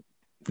played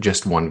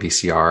just one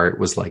VCR. It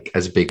was like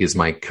as big as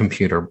my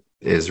computer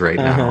is right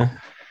now.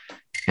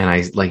 And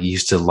I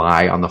used to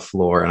lie on the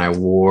floor and I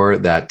wore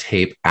that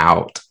tape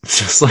out,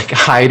 just like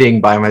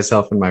hiding by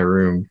myself in my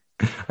room.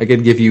 I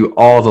could give you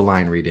all the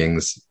line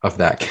readings of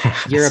that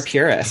cast. You're a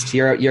purist.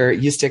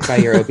 You stick by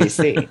your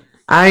OBC.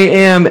 I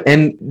am.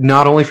 And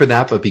not only for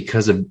that, but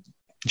because of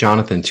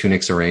Jonathan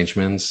Tunick's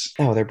arrangements.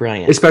 Oh, they're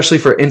brilliant. Especially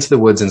for Into the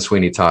Woods and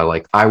Sweeney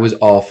Todd. I was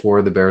all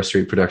for the Barrow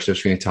Street production of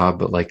Sweeney Todd,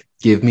 but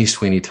give me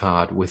Sweeney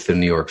Todd with the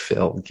New York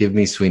Phil. Give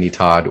me Sweeney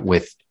Todd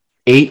with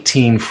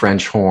 18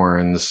 French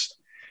horns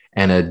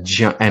and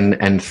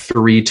and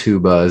 3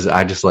 tubas.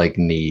 I just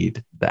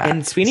need that.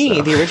 And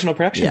Sweeney, the original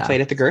production, played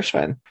at the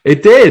Gershwin.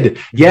 It did.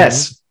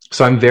 Yes.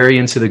 So I'm very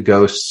into the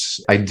ghosts.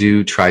 I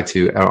do try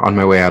to, on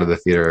my way out of the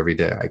theater every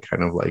day, I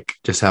kind of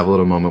just have a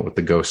little moment with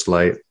the ghost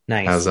light.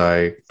 Nice.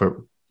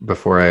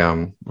 Before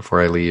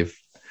I leave,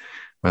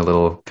 my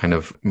little kind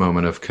of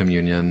moment of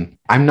communion.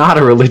 I'm not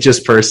a religious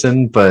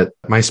person, but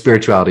my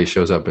spirituality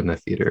shows up in the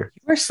theater.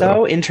 You're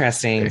so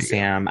interesting,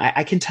 Sam.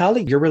 I can tell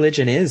that your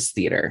religion is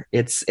theater.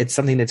 It's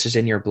something that's just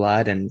in your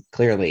blood, and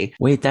clearly.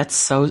 Wait,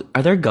 are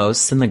there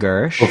ghosts in the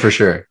Gersh? Oh, for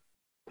sure.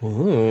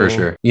 Ooh. For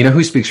sure. You know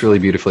who speaks really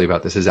beautifully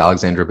about this is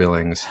Alexandra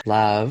Billings.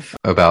 Love.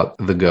 About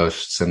the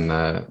ghosts and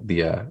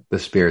the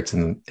spirits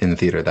in the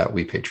theater that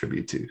we pay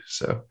tribute to.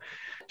 So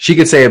she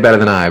could say it better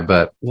than I,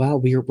 but well,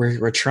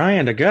 we're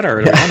trying to get her,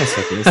 to be honest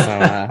with you.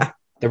 So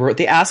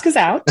the ask is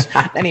out.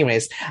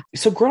 Anyways,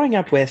 so growing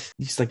up with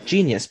these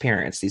genius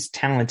parents, these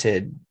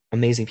talented,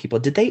 amazing people,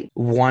 did they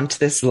want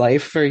this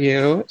life for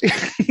you?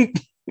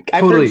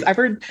 Totally. I've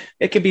heard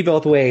it could be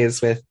both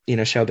ways with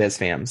showbiz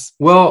fams.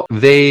 Well,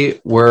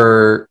 they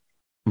were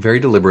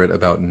very deliberate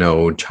about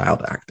no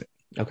child acting.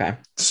 Okay.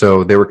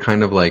 So they were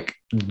kind of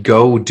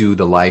go do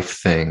the life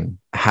thing,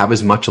 have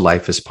as much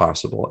life as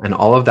possible. And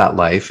all of that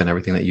life and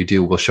everything that you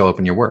do will show up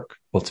in your work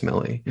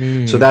ultimately.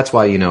 So that's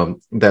why,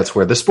 that's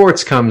where the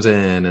sports comes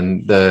in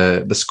and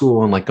the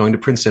school and going to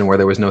Princeton where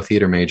there was no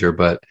theater major,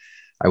 but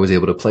I was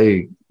able to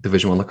play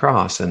Division I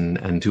lacrosse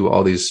and do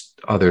all these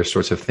other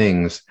sorts of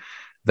things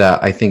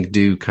that I think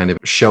do kind of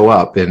show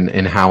up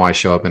in how I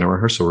show up in a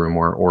rehearsal room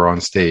or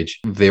on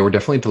stage. They were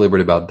definitely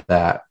deliberate about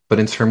that. But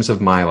in terms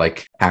of my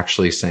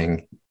actually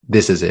saying,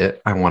 this is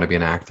it, I want to be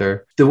an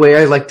actor. The way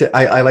I like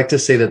to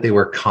say that they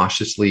were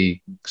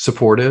cautiously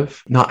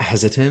supportive, not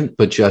hesitant,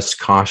 but just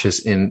cautious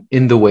in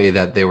the way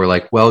that they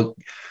were well,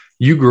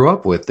 you grew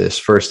up with this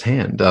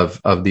firsthand of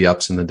the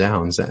ups and the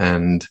downs,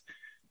 and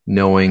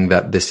knowing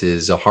that this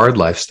is a hard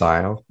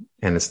lifestyle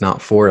and it's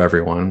not for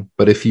everyone.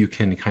 But if you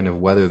can kind of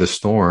weather the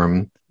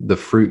storm, the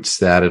fruits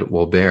that it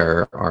will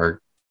bear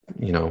are,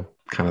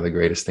 kind of the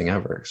greatest thing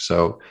ever.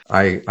 So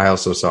I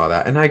also saw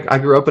that. And I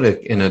grew up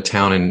in a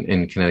town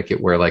in Connecticut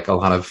where a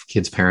lot of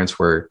kids' parents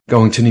were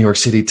going to New York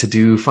City to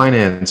do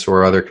finance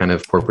or other kind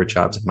of corporate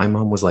jobs. And my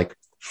mom was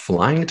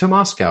flying to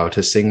Moscow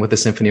to sing with the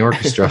symphony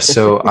orchestra.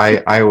 So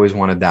I always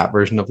wanted that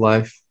version of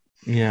life.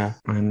 Yeah.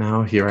 And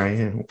now here I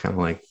am kind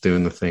of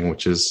doing the thing,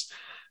 which is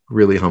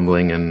really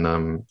humbling.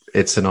 And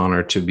it's an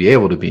honor to be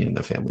able to be in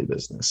the family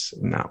business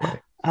in that way.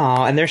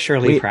 Oh, and they're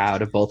surely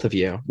proud of both of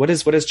you. What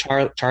is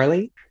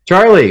Charlie?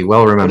 Charlie,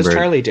 well remembered. What does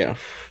Charlie do?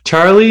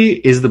 Charlie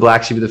is the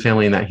black sheep of the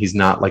family in that he's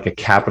not a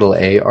capital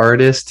A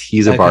artist.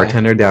 He's a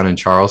bartender down in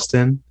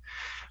Charleston,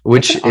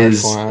 which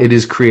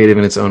is creative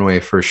in its own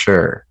way for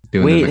sure.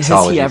 Wait,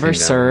 has he ever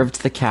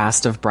served the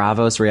cast of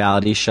Bravo's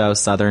reality show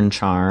Southern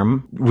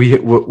Charm? We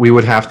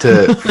would have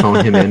to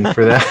phone him in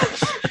for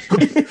that.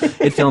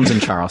 It films in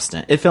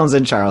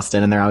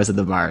Charleston. And they're always at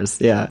the bars.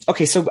 Yeah.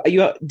 Okay, so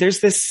there's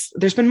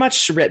been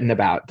much written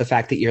about the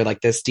fact that you're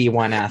this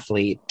D1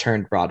 athlete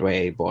turned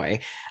Broadway boy.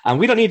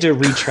 We don't need to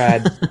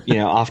retread,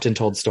 often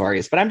told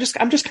stories, but I'm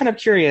just kind of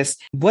curious,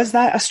 was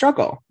that a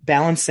struggle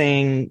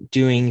balancing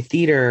doing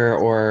theater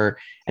or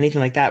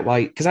anything like that?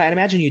 Because I'd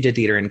imagine you did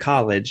theater in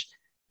college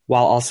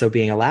while also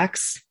being a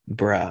lax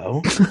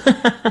bro.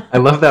 I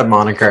love that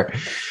moniker.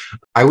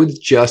 I would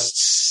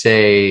just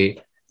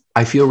say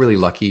I feel really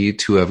lucky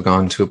to have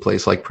gone to a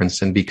place like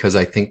Princeton because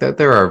I think that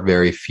there are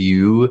very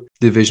few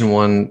Division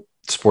I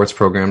sports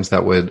programs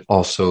that would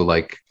also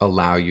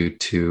allow you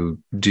to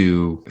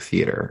do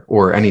theater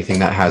or anything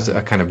that has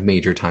a kind of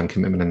major time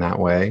commitment in that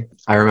way.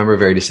 I remember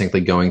very distinctly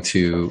going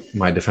to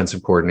my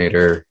defensive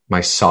coordinator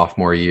my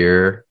sophomore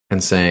year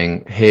and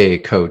saying, "Hey,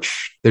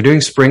 coach, they're doing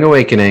Spring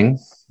Awakening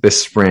this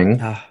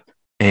spring.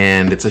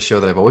 And it's a show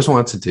that I've always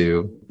wanted to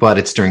do, but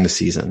it's during the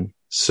season.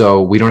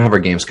 So we don't have our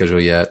game schedule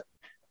yet.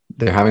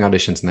 They're having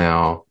auditions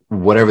now.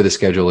 Whatever the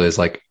schedule is,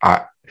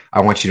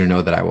 I want you to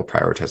know that I will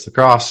prioritize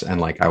lacrosse and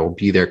like I will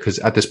be there. Cause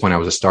at this point I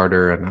was a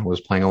starter and I was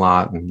playing a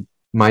lot. And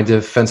my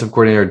defensive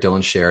coordinator,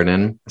 Dylan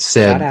Sheridan,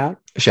 said,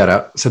 shout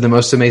out, said the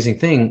most amazing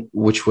thing,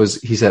 which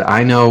was, he said,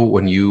 I know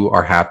when you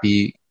are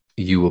happy,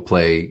 you will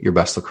play your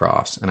best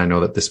lacrosse. And I know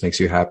that this makes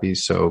you happy.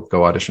 So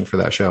go audition for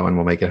that show and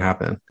we'll make it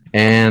happen.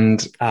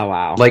 And oh,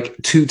 wow. Like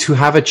to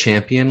have a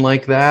champion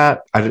like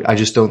that, I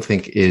just don't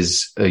think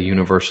is a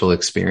universal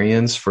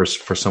experience for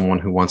someone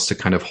who wants to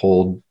kind of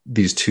hold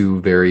these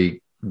two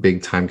very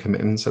big time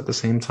commitments at the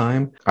same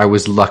time. I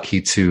was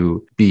lucky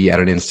to be at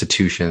an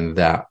institution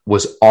that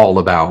was all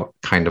about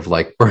kind of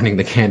like burning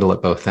the candle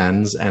at both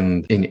ends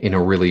and in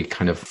a really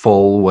kind of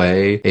full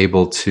way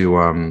able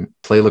to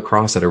play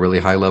lacrosse at a really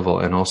high level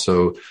and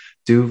also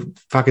do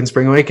fucking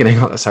Spring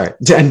Awakening. Sorry.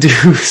 And do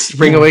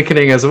Spring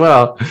Awakening as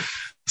well.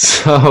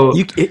 So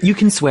you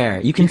can swear.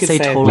 You can say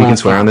totally. We can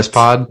swear on this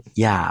pod?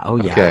 Yeah. Oh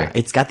yeah. Okay.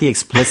 It's got the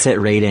explicit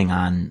rating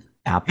on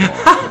Apple.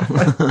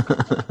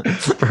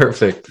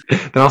 Perfect.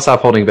 Then I'll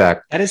stop holding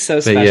back. That is so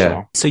special.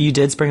 Yeah. So you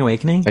did Spring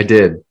Awakening? I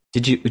did.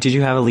 Did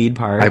you have a lead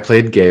part? I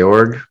played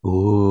Georg.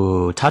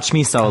 Ooh, Touch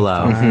Me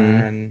Solo.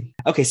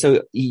 Mm-hmm. Okay,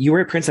 so you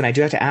were at Princeton. I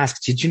do have to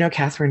ask, did you know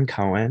Catherine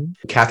Cohen?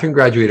 Catherine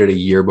graduated a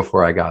year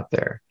before I got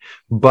there.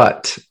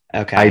 But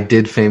okay. I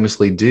did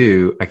famously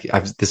do,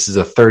 this is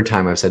the third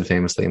time I've said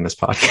famously in this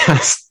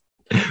podcast,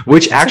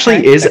 which that's actually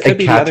okay.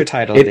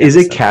 Is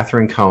a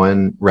Catherine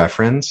Cohen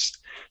reference.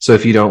 So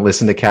if you don't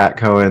listen to Cat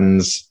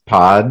Cohen's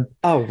pod.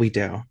 Oh, we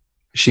do.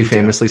 She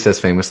famously says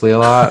famously a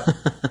lot.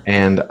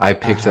 And I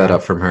picked that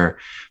up from her.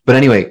 But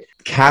anyway,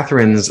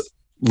 Catherine's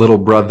little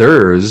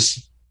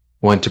brothers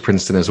went to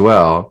Princeton as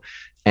well.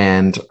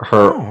 And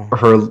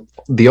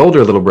the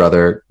older little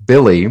brother,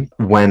 Billy,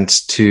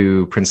 went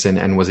to Princeton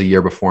and was a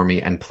year before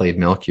me and played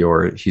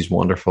Melchior. He's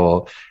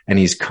wonderful. And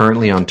he's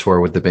currently on tour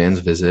with the band's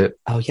Visit.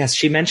 Oh, yes.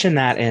 She mentioned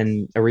that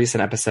in a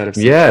recent episode of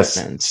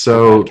Yes.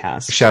 So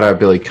shout out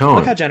Billy Cohen.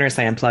 Look how generous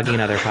I am plugging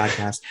other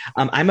podcasts.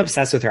 I'm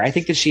obsessed with her. I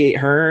think that she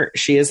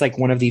is like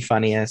one of the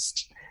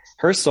funniest.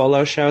 Her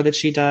solo show that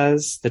she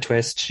does, The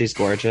Twist, She's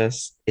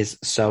Gorgeous, is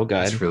so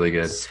good. It's really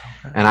good. So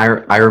good. And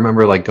I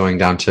remember like going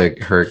down to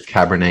her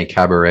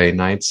cabaret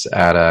nights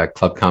at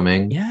Club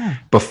Cumming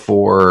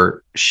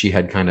before she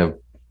had kind of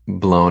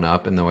blown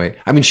up in the way.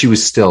 I mean, she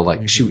was still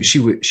like,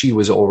 she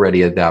was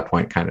already at that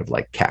point kind of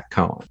like Cat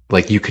Cohen.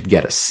 Like you could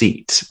get a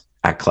seat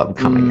at Club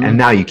Cumming and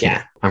now you can't.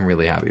 Yeah. I'm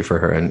really happy for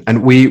her.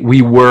 And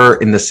we were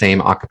in the same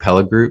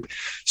acapella group.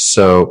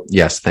 So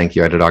yes, thank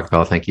you. I did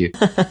acapella. Thank you.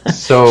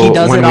 So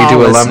when we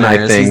do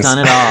alumni things, he's done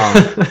it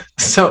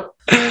all.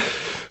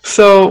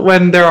 so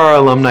when there are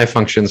alumni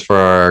functions for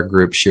our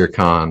group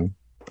SheerCon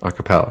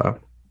acapella,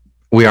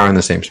 we are in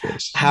the same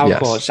space. How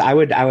cool. I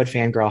would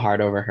fangirl hard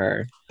over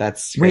her.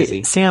 That's crazy.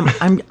 Wait, Sam,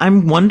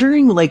 I'm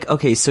wondering like,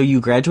 okay, so you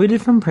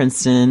graduated from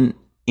Princeton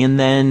and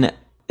then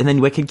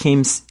Wicked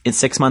came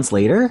 6 months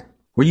later?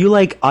 Were you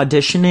like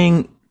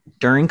auditioning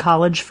during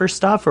college for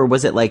stuff, or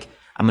was it like,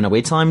 I'm going to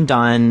wait till I'm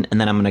done and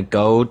then I'm going to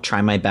go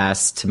try my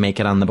best to make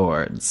it on the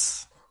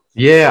boards?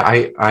 Yeah,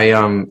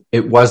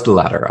 it was the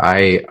latter.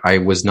 I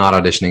was not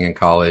auditioning in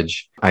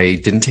college. I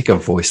didn't take a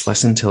voice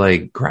lesson till I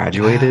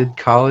graduated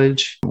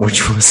college,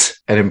 which was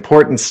an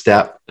important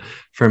step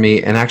for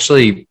me. And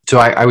actually, so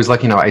I was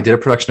lucky enough. I did a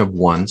production of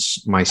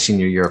Once my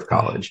senior year of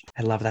college.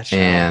 I love that show.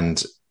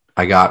 And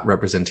I got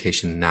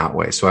representation that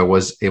way. So I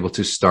was able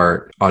to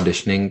start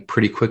auditioning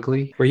pretty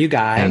quickly. Were you the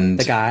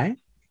guy?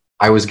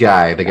 I was the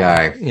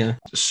guy. Yeah.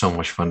 So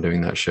much fun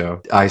doing that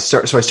show. So I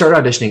started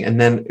auditioning and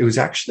then it was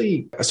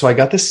actually, so I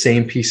got the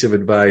same piece of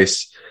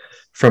advice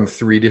from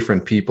 3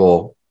 different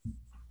people,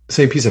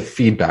 same piece of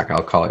feedback,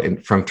 I'll call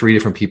it, from 3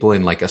 different people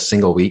in like a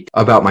single week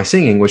about my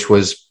singing, which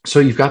was, so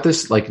you've got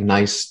this like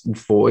nice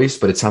voice,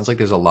 but it sounds like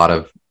there's a lot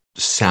of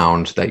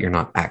sound that you're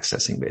not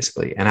accessing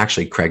basically. And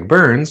actually Craig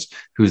Burns,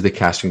 who's the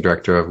casting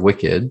director of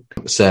Wicked,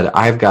 said,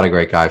 I've got a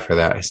great guy for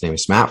that. His name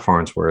is Matt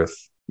Farnsworth.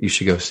 You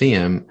should go see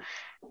him.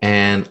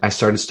 And I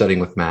started studying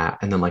with Matt.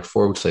 And then like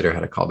 4 weeks later, I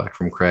had a call back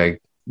from Craig.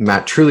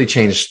 Matt truly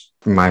changed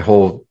my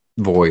whole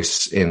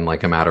voice in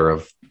like a matter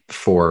of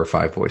 4 or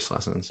 5 voice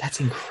lessons. That's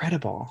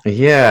incredible.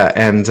 Yeah.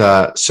 And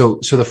so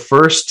the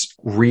first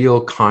real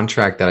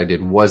contract that I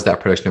did was that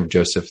production of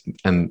Joseph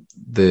and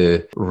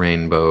the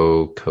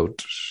Rainbow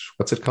Coat.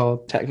 What's it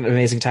called?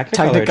 Amazing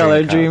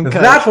Technicolor Dreamcoat.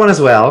 That one as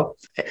well.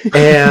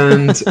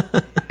 And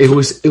it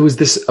was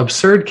this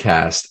absurd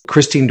cast.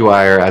 Christine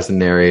Dwyer as the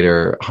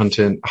narrator,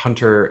 Hunter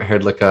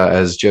Herdlicka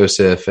as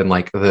Joseph, and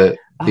like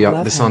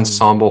this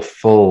ensemble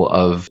full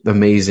of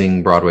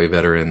amazing Broadway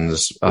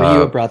veterans. Were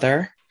you a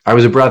brother? I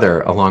was a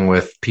brother, along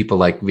with people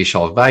like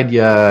Vishal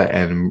Vaidya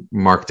and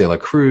Mark de la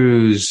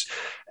Cruz,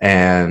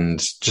 and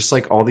just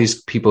like all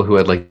these people who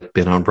had like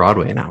been on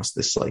Broadway. And I was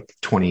this like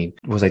 20,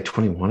 was I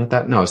 21 at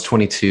that? No, I was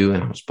 22.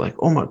 And I was like,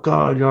 oh my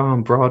God, you're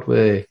on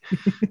Broadway.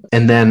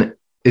 And then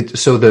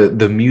So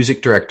the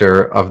music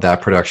director of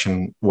that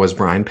production was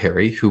Brian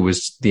Perry, who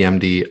was the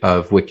MD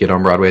of Wicked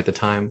on Broadway at the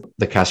time.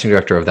 The casting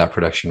director of that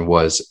production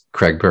was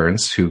Craig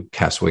Burns, who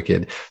cast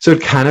Wicked. So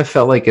it kind of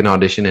felt like an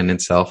audition in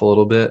itself a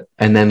little bit.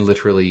 And then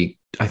literally,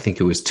 I think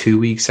it was 2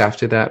 weeks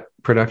after that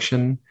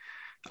production,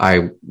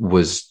 I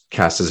was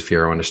cast as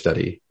Fiyero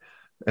Understudy,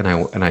 and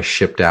I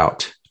shipped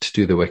out to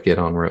do the Wicked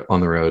on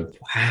the road.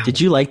 Wow.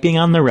 Did you like being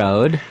on the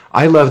road?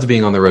 I loved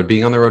being on the road.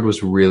 Being on the road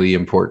was really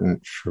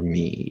important for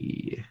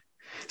me.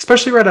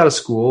 Especially right out of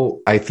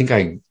school, I think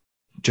I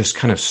just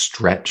kind of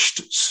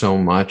stretched so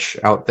much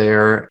out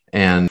there.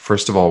 And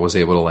first of all, was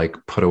able to like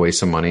put away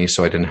some money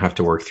so I didn't have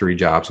to work 3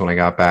 jobs when I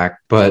got back.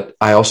 But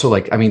I also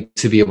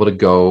to be able to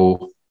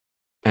go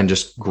and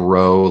just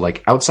grow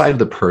like outside of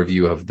the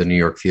purview of the New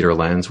York theater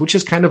lens, which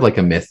is kind of like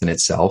a myth in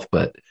itself,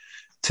 but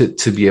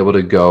to be able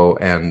to go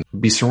and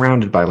be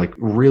surrounded by like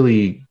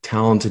really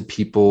talented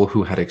people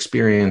who had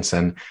experience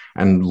and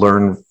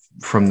learn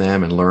from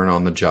them and learn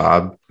on the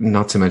job,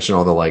 not to mention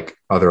all the like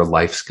other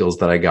life skills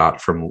that I got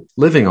from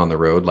living on the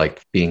road,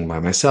 like being by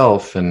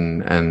myself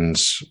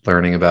and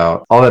learning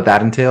about all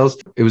that entails.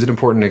 It was an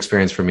important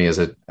experience for me as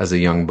a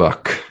young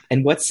buck.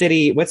 And what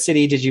city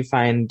did you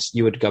find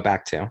you would go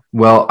back to?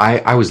 Well,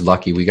 I was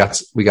lucky. We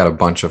got a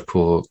bunch of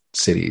cool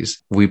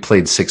cities. We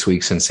played 6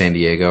 weeks in San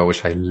Diego,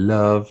 which I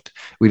loved.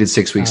 We did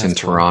 6 weeks in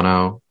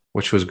Toronto,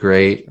 which was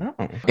great.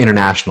 Oh.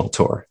 International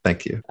tour.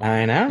 Thank you.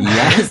 I know.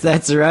 Yes,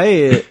 that's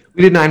right.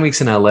 We did 9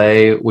 weeks in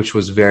LA, which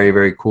was very,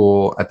 very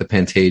cool at the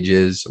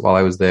Pantages while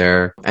I was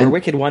there. And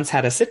Wicked once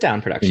had a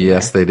sit-down production.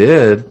 Yes, they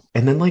did.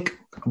 And then like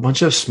a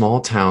bunch of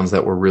small towns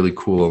that were really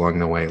cool along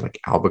the way, like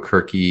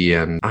Albuquerque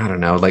and I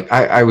don't know, like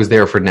I was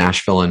there for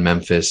Nashville and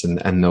Memphis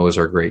and those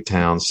are great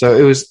towns. So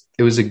it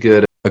was a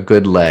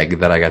good leg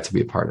that I got to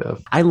be a part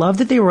of. I love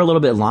that they were a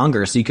little bit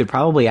longer, so you could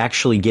probably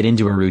actually get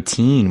into a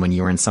routine when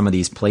you were in some of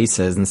these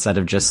places instead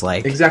of just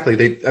like...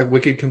 Exactly.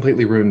 Wicked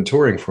completely ruined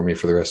touring for me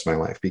for the rest of my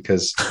life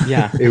because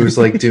it was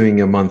like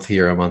doing a month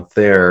here, a month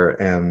there,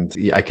 and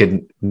I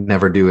could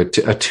never do a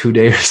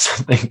 2-day or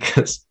something.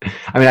 Cause,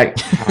 I mean,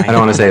 I don't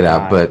want to say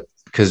that, but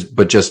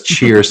just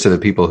cheers to the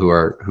people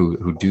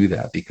who do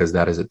that, because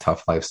that is a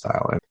tough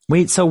lifestyle.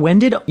 Wait, so when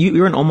did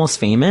you were in Almost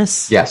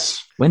Famous?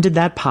 Yes. When did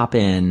that pop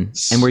in?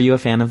 And were you a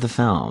fan of the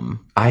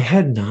film? I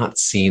had not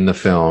seen the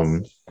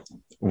film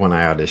when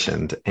I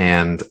auditioned,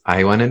 and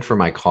I went in for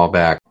my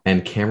callback,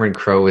 and Cameron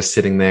Crowe was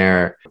sitting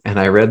there, and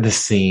I read the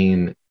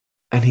scene,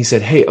 and he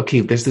said, "Hey, okay,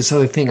 there's this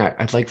other thing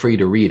I'd like for you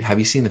to read. Have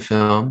you seen the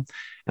film?"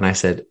 And I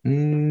said,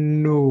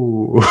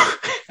 "No."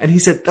 And he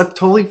said, "That's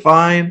totally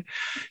fine.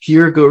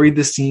 Here, go read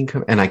the scene."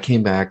 And I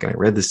came back and I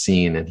read the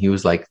scene, and he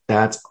was like,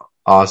 "That's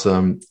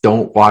awesome.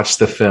 Don't watch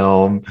the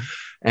film."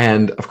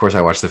 And of course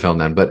I watched the film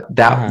then, but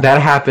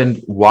that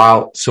happened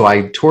so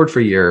I toured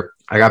for a year.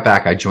 I got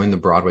back, I joined the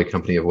Broadway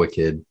company of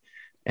Wicked,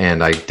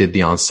 and I did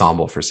the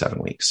ensemble for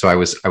 7 weeks. So I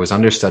was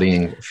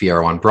understudying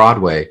Fiyero on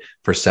Broadway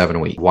for 7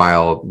 weeks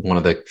while one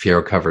of the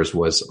Fiyero covers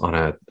was on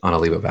a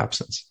leave of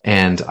absence.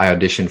 And I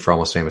auditioned for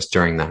Almost Famous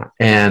during that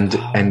and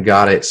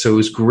got it. So it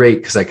was great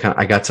because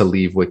I got to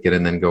leave Wicked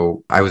and then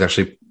go. I was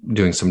actually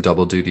doing some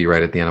double duty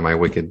right at the end of my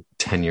Wicked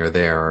tenure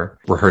there,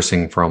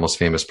 rehearsing for Almost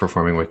Famous,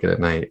 performing Wicked at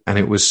night. And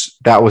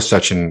that was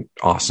such an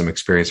awesome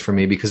experience for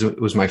me because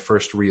it was my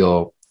first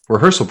real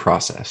rehearsal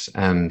process.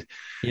 And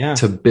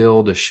to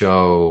build a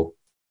show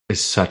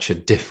is such a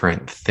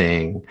different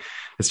thing.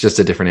 It's just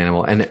a different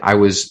animal. And I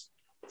was,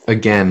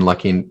 again,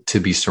 lucky to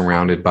be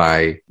surrounded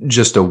by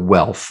just a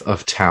wealth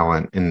of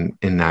talent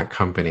in that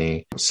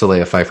company.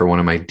 Saleha Pfeiffer, one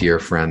of my dear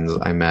friends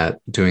I met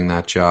doing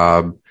that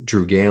job,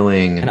 Drew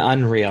Gehling. And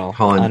unreal.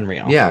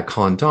 Yeah,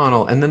 Colin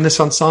Donnell. And then this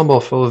ensemble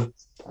full of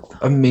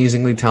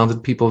amazingly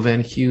talented people,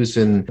 Van Hughes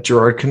and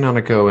Gerard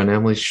Canonico and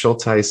Emily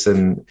Schulteis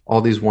and all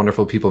these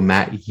wonderful people,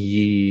 Matt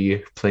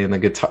Yee playing the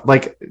guitar.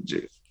 Like,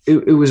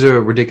 it was a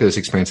ridiculous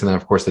experience. And then,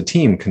 of course, the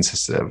team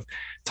consisted of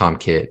Tom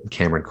Kitt,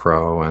 Cameron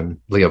Crowe, and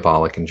Leah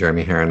Volek and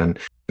Jeremy Herron. And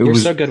You're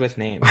so good with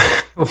names.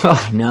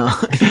 Well, no.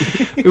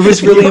 It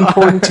was really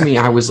important to me.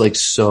 I was like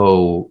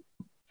so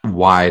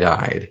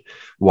wide-eyed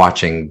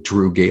watching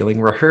Drew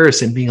Gehling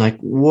rehearse and being like,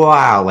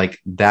 wow, like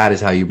that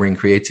is how you bring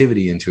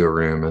creativity into a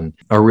room, and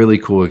a really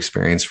cool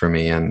experience for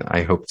me. And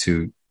I hope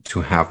to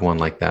have one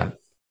like that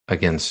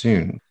again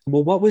soon.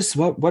 Well,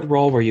 what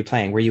role were you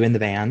playing? Were you in the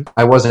band?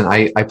 I wasn't.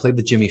 I played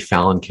the Jimmy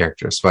Fallon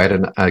character. So I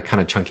had a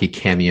kind of chunky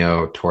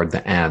cameo toward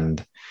the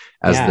end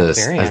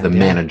as the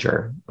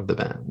manager of the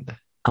band.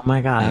 Oh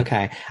my God.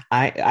 Okay.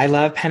 I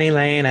love Penny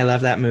Lane. I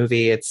love that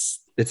movie. It's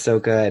so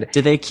good.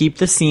 Do they keep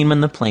the scene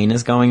when the plane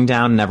is going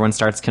down and everyone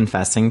starts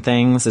confessing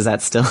things? Is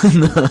that still in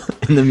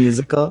the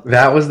musical?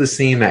 That was the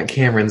scene that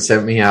Cameron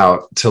sent me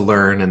out to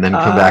learn and then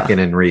come back in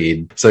and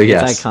read. So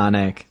yes. It's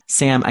iconic.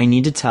 Sam, I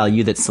need to tell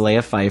you that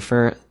Saleha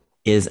Pfeiffer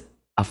is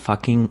a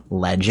fucking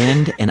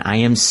legend, and I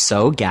am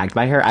so gagged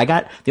by her.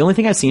 The only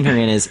thing I've seen her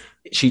in is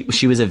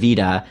she was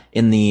Evita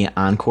in the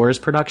Encores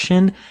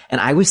production, and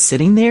I was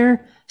sitting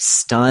there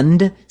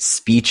stunned,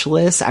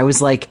 speechless. I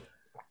was like,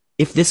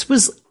 if this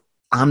was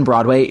on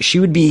Broadway, she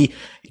would be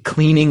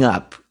cleaning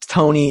up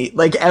Tony,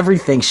 like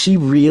everything. She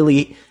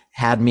really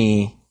had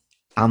me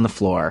on the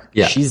floor.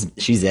 Yeah. She's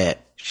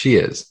it. She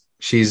is.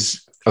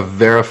 She's a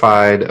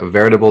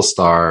veritable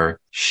star.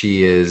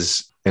 She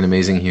is an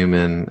amazing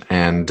human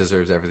and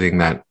deserves everything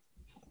that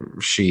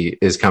she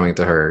is coming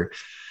to her.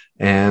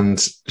 And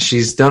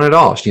she's done it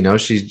all. You know,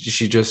 she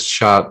just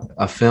shot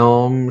a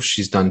film.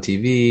 She's done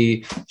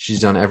TV. She's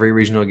done every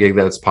regional gig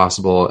that's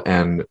possible.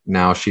 And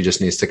now she just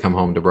needs to come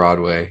home to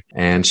Broadway.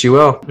 And she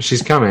will.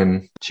 She's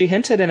coming. She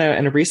hinted in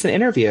a recent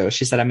interview.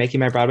 She said, I'm making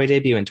my Broadway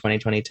debut in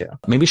 2022.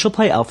 Maybe she'll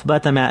play Elphaba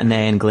at the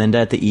matinee and Glinda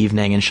at the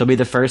evening, and she'll be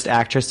the first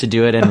actress to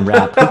do it in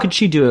rep. Who could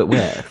she do it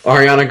with?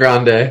 Ariana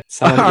Grande.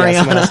 Someone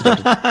else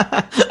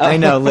did. I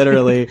know,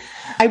 literally.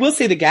 I will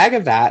say the gag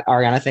of that,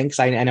 Ariana thinks,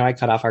 I know I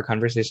cut off our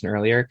conversation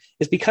earlier,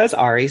 is because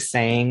Ari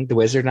sang The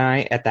Wizard and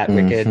I at that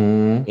Wicked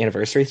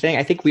anniversary thing.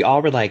 I think we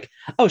all were like,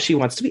 oh, she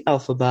wants to be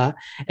Elphaba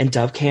and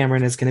Dove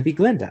Cameron is going to be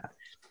Glinda.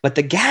 But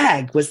the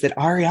gag was that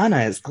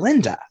Ariana is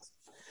Glinda.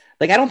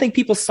 Like, I don't think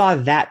people saw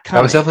that coming.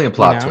 That was definitely a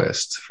plot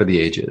twist for the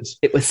ages.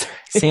 It was.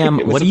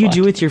 Sam, it was what do you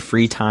do with your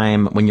free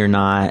time when you're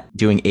not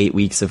doing 8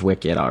 weeks of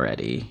Wicked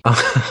already?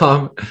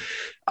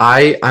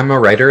 I'm a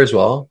writer as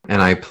well,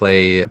 and I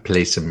play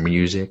some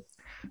music.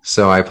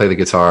 So I play the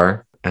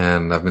guitar,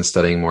 and I've been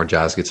studying more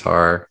jazz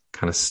guitar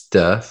kind of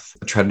stuff.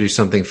 I try to do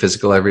something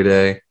physical every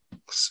day.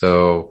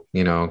 So,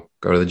 you know,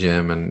 go to the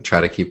gym and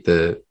try to keep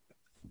the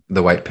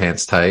white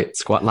pants tight.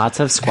 Lots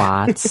of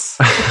squats.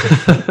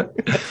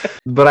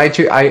 But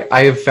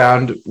I have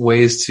found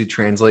ways to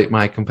translate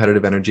my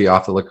competitive energy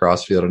off the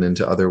lacrosse field and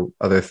into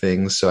other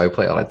things. So I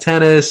play a lot of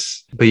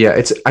tennis. But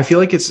yeah,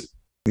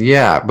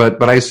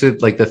 but I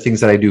said, like, the things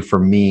that I do for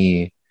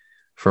me,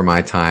 for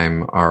my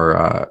time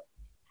are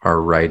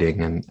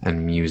writing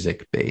and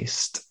music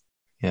based.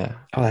 Yeah.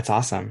 Oh, that's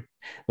awesome.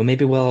 Well,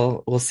 maybe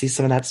we'll see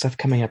some of that stuff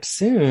coming up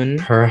soon.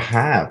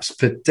 Perhaps.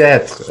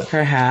 Peut-être.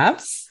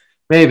 Perhaps.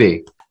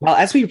 Maybe. Well,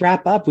 as we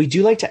wrap up, we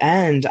do like to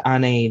end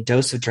on a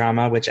dose of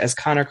drama, which, as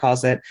Connor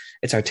calls it,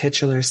 it's our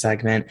titular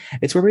segment.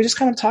 It's where we just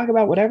kind of talk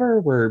about whatever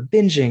we're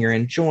binging or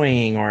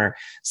enjoying or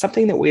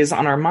something that is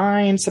on our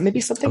mind. So maybe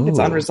something that's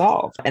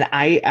unresolved. And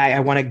I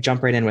want to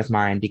jump right in with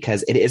mine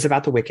because it is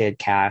about the Wicked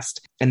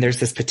cast. And there's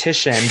this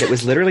petition that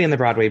was literally in the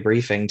Broadway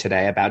briefing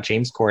today about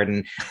James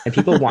Corden, and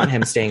people want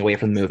him staying away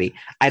from the movie.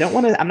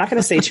 I'm not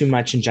going to say too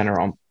much in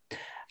general.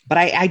 But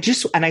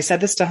I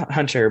said this to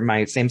Hunter,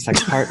 my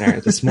same-sex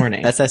partner, this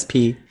morning.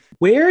 SSP.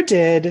 Where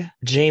did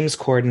James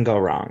Corden go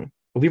wrong?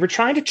 We were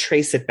trying to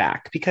trace it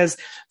back because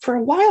for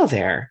a while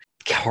there,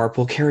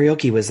 Carpool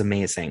Karaoke was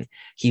amazing.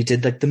 He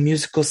did like the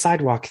musical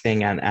sidewalk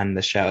thing on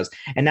the shows.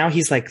 And now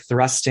he's like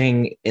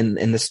thrusting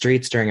in the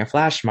streets during a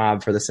flash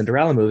mob for the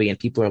Cinderella movie. And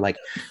people are like,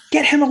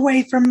 get him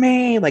away from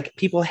me. Like,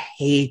 people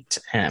hate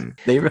him.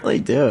 They really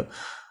do.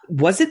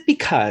 Was it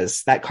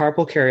because that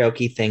Carpool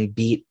Karaoke thing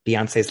beat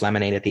Beyonce's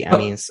Lemonade at the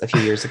Emmys a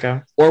few years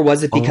ago? Or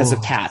was it because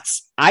of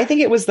Cats? I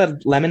think it was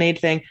the Lemonade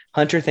thing.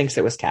 Hunter thinks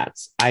it was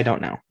Cats. I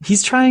don't know.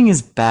 He's trying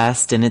his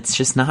best, and it's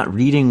just not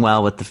reading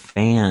well with the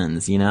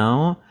fans, you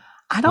know?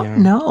 I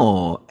don't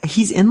know.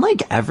 He's in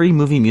like every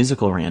movie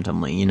musical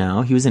randomly, you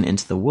know? He was in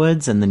Into the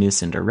Woods and the new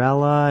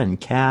Cinderella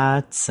and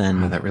Cats.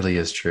 And that really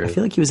is true. I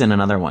feel like he was in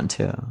another one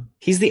too.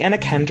 He's the Anna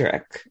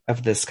Kendrick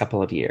of this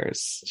couple of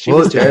years. She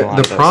was doing a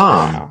lot of those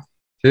Prom.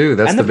 Dude,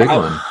 that's the big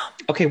one.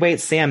 Okay, wait,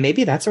 Sam,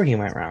 maybe that's where he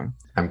went wrong.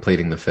 I'm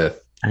pleading the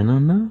fifth. I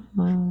don't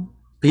know.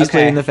 He's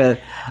pleading the fifth.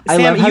 I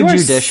Sam, love how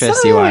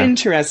judicious you are.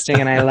 Interesting,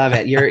 and I love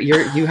it.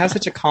 You have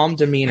such a calm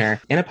demeanor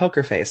and a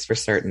poker face for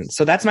certain.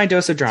 So that's my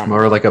dose of drama. It's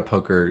more like a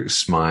poker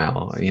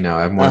smile. You know,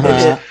 I'm one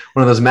of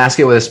those mask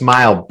it with a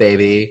smile,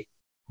 baby.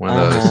 One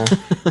of those.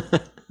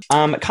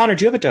 Connor,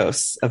 do you have a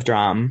dose of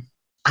drama?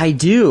 I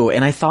do,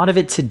 and I thought of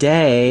it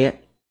today.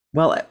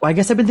 Well, I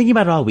guess I've been thinking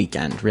about it all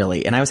weekend,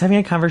 really. And I was having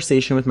a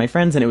conversation with my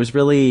friends, and it was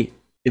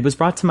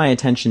brought to my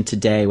attention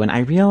today when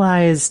I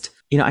realized,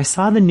 you know, I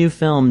saw the new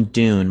film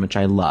Dune, which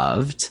I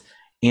loved,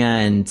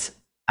 and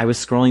I was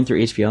scrolling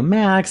through HBO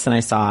Max, and I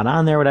saw it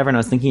on there, whatever, and I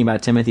was thinking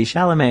about Timothée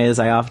Chalamet, as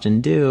I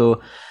often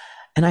do,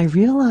 and I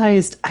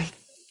realized I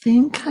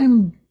think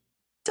I'm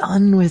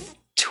done with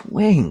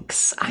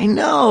twinks. I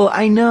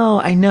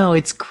know,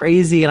 it's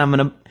crazy, and I'm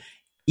going to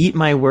eat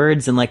my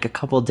words in like a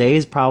couple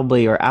days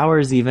probably, or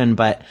hours even,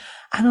 but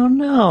I don't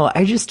know.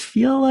 I just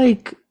feel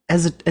like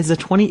as a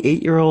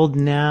 28-year-old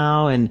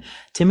now, and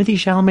Timothée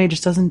Chalamet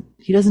just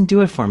doesn't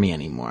do it for me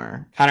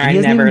anymore. Connor, I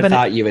never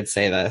thought you would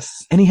say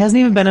this. And he hasn't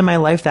even been in my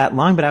life that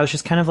long, but I was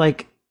just kind of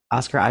like,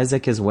 Oscar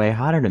Isaac is way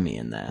hotter to me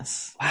in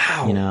this.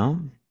 Wow. You know?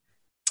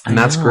 And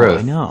that's growth.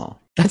 I know.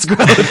 That's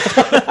growth.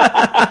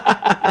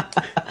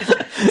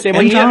 Sam,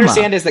 what you need to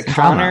understand is that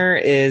Connor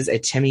is a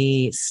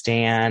Timmy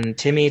stan.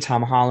 Timmy,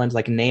 Tom Holland,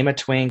 like, name a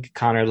twink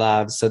Connor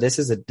loves. So this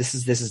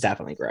is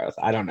definitely growth.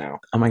 I don't know.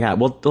 Oh my God.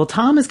 Well,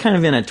 Tom is kind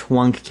of in a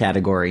twunk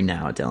category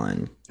now,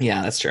 Dylan.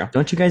 Yeah, that's true.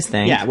 Don't you guys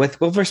think? Yeah, with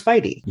for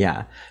Spidey.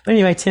 Yeah. But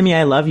anyway, Timmy,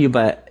 I love you,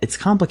 but it's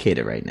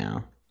complicated right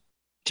now.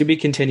 To be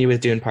continued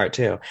with Dune Part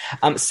 2.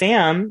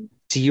 Sam,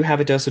 do you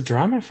have a dose of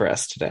drama for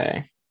us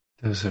today?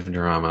 Dose of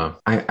drama.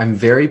 I'm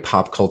very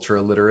pop culture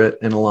illiterate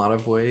in a lot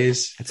of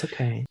ways. It's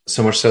okay.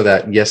 So much so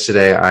that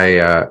yesterday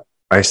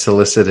I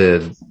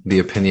solicited the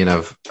opinion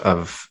of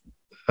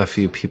a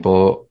few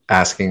people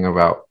asking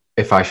about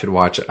if I should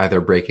watch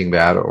either Breaking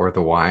Bad or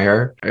The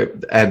Wire,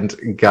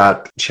 and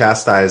got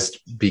chastised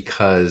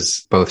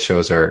because both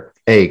shows are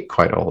A,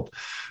 quite old,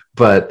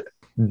 but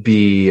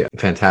B,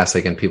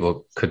 fantastic, and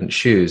people couldn't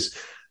choose.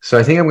 So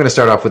I think I'm going to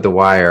start off with The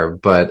Wire,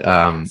 but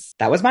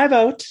that was my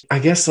vote. I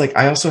guess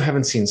I also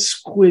haven't seen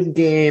Squid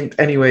Game.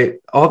 Anyway,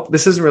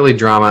 this isn't really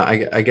drama.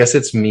 I guess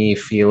it's me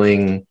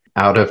feeling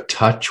out of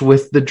touch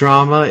with the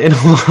drama in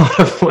a lot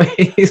of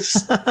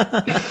ways.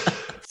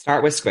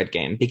 Start with Squid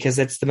Game because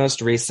it's the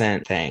most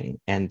recent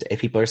thing, and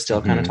if people are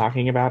still kind of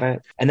talking about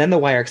it, and then The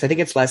Wire because I think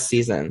it's less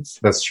seasons.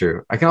 That's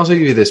true. I can also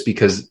give you this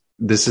because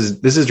this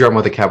is drama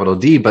with a capital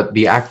D, but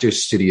the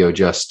Actors Studio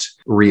just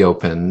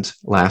reopened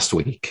last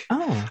week.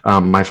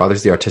 Oh. My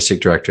father's the artistic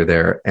director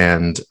there,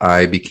 and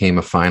I became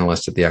a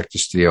finalist at the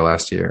Actors Studio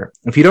last year.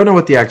 If you don't know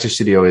what the Actors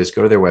Studio is,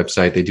 go to their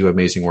website. They do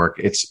amazing work.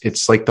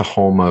 It's like the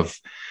home of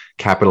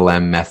capital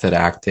M method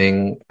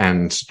acting,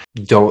 and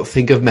don't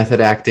think of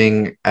method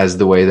acting as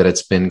the way that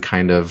it's been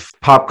kind of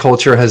pop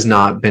culture has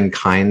not been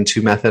kind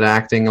to method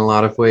acting in a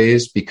lot of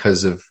ways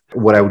because of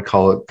what I would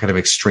call kind of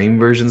extreme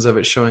versions of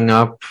it showing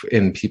up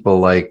in people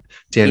like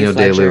Daniel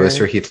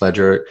Day-Lewis or Heath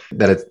Ledger,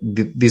 that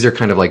these are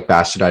kind of like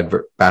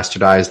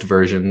bastardized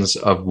versions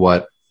of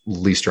what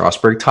Lee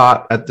Strasberg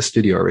taught at the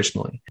studio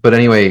originally. But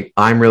anyway,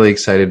 I'm really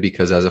excited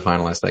because as a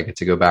finalist, I get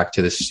to go back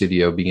to the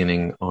studio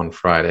beginning on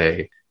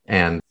Friday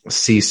and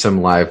see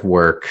some live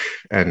work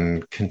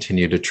and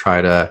continue to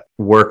try to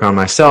work on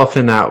myself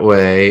in that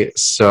way.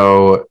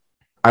 So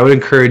I would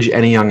encourage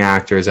any young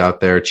actors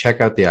out there,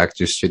 check out the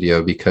Actors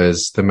Studio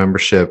because the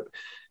membership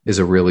is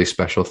a really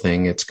special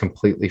thing. It's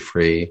completely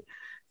free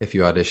if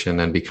you audition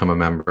and become a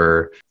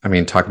member. I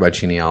mean, talk about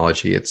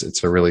genealogy.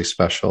 It's a really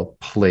special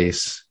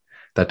place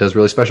that does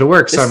really special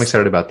work. So I'm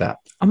excited about that.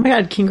 Oh my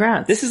God,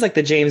 congrats. This is like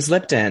the James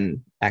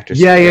Lipton Actors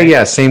Yeah, Studio, right?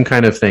 yeah. Same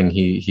kind of thing.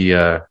 He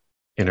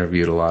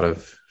interviewed a lot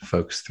of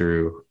folks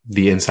through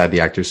the Inside the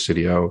Actors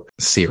Studio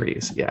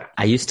series. Yeah.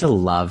 I used to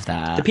love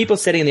that. The people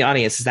sitting in the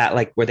audience, is that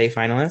like, were they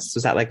finalists?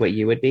 Was that like what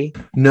you would be?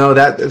 No,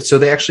 so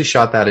they actually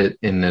shot that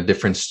in a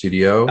different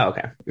studio. Oh,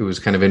 okay. It was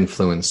kind of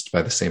influenced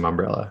by the same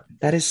umbrella.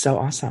 That is so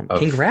awesome. Oh.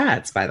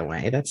 Congrats, by the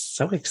way. That's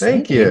so exciting.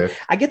 Thank you.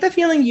 I get the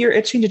feeling you're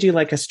itching to do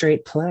like a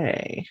straight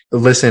play.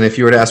 Listen, if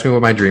you were to ask me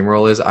what my dream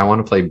role is, I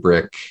want to play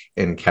Brick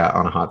in Cat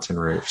on a Hot Tin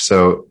Roof.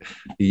 So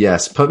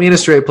yes, put me in a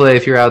straight play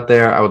if you're out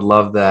there. I would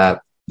love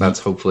that. That's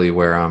hopefully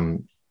where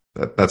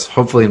that's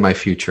hopefully in my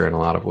future in a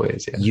lot of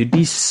ways. Yeah. You'd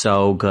be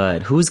so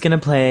good. Who's going to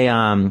play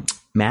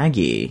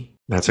Maggie?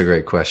 That's a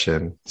great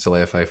question.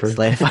 Saleha Pfeiffer?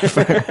 Saleha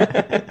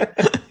Pfeiffer.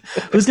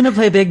 Who's going to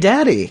play Big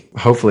Daddy?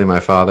 Hopefully my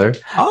father.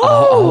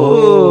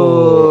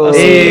 Oh.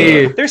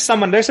 Hey. There's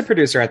a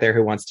producer out there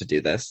who wants to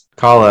do this.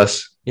 Call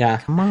us. Yeah.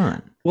 Come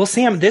on. Well,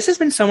 Sam, this has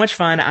been so much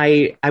fun.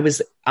 I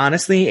was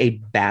honestly a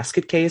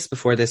basket case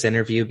before this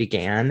interview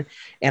began.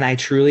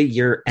 And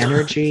your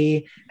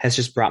energy has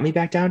just brought me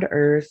back down to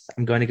earth.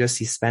 I'm going to go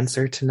see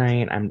Spencer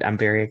tonight. I'm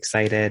very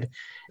excited.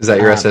 Is that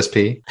your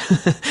SSP?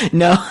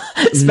 No.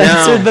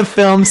 Spencer, the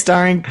film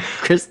starring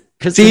Kristen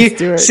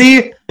Stewart.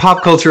 See,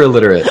 pop culture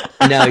illiterate.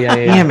 No, yeah.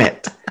 Damn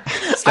it.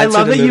 Spencer, I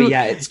love that movie, you.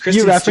 Yeah, it's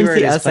Kristen referenced Stewart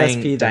the is SSP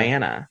playing though.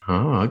 Diana.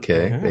 Oh,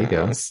 okay. There you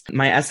go. Yes.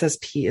 My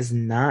SSP is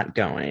not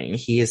going.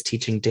 He is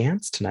teaching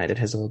dance tonight at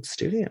his old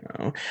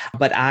studio.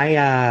 But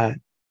I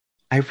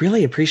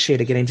really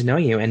appreciated getting to know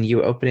you and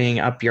you opening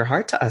up your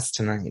heart to us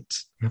tonight.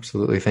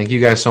 Absolutely. Thank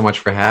you guys so much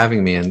for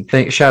having me.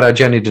 And shout out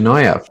Jenny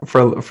Denoya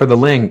for the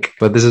link.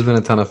 But this has been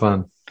a ton of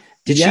fun.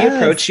 Did she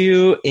approach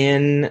you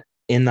in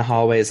the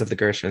hallways of the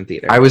Gershwin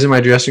Theater? I was in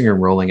my dressing room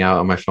rolling out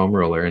on my foam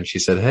roller and she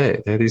said,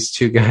 "Hey, there are these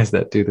two guys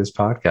that do this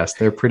podcast.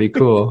 They're pretty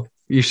cool.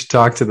 You should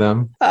talk to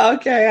them."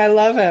 Okay, I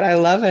love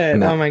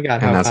it. Oh my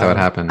God. And that's how it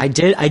happened. I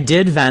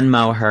did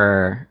Venmo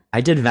her.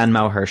 I did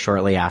Venmo her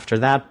shortly after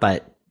that,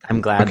 but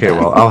I'm glad. Okay,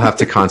 well, I'll have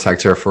to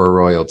contact her for a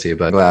royalty,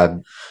 but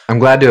I'm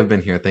glad to have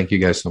been here. Thank you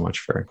guys so much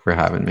for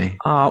having me.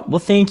 Well,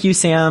 thank you,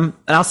 Sam.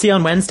 And I'll see you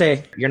on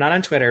Wednesday. You're not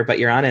on Twitter, but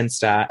you're on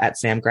Insta at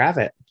Sam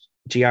Gravitte.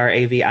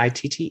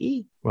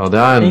 Gravitte. Well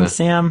done. Thanks,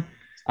 Sam.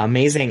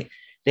 Amazing.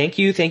 Thank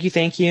you.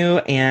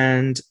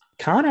 And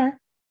Connor,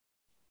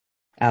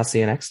 I'll see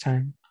you next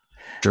time.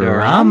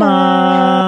 Drama.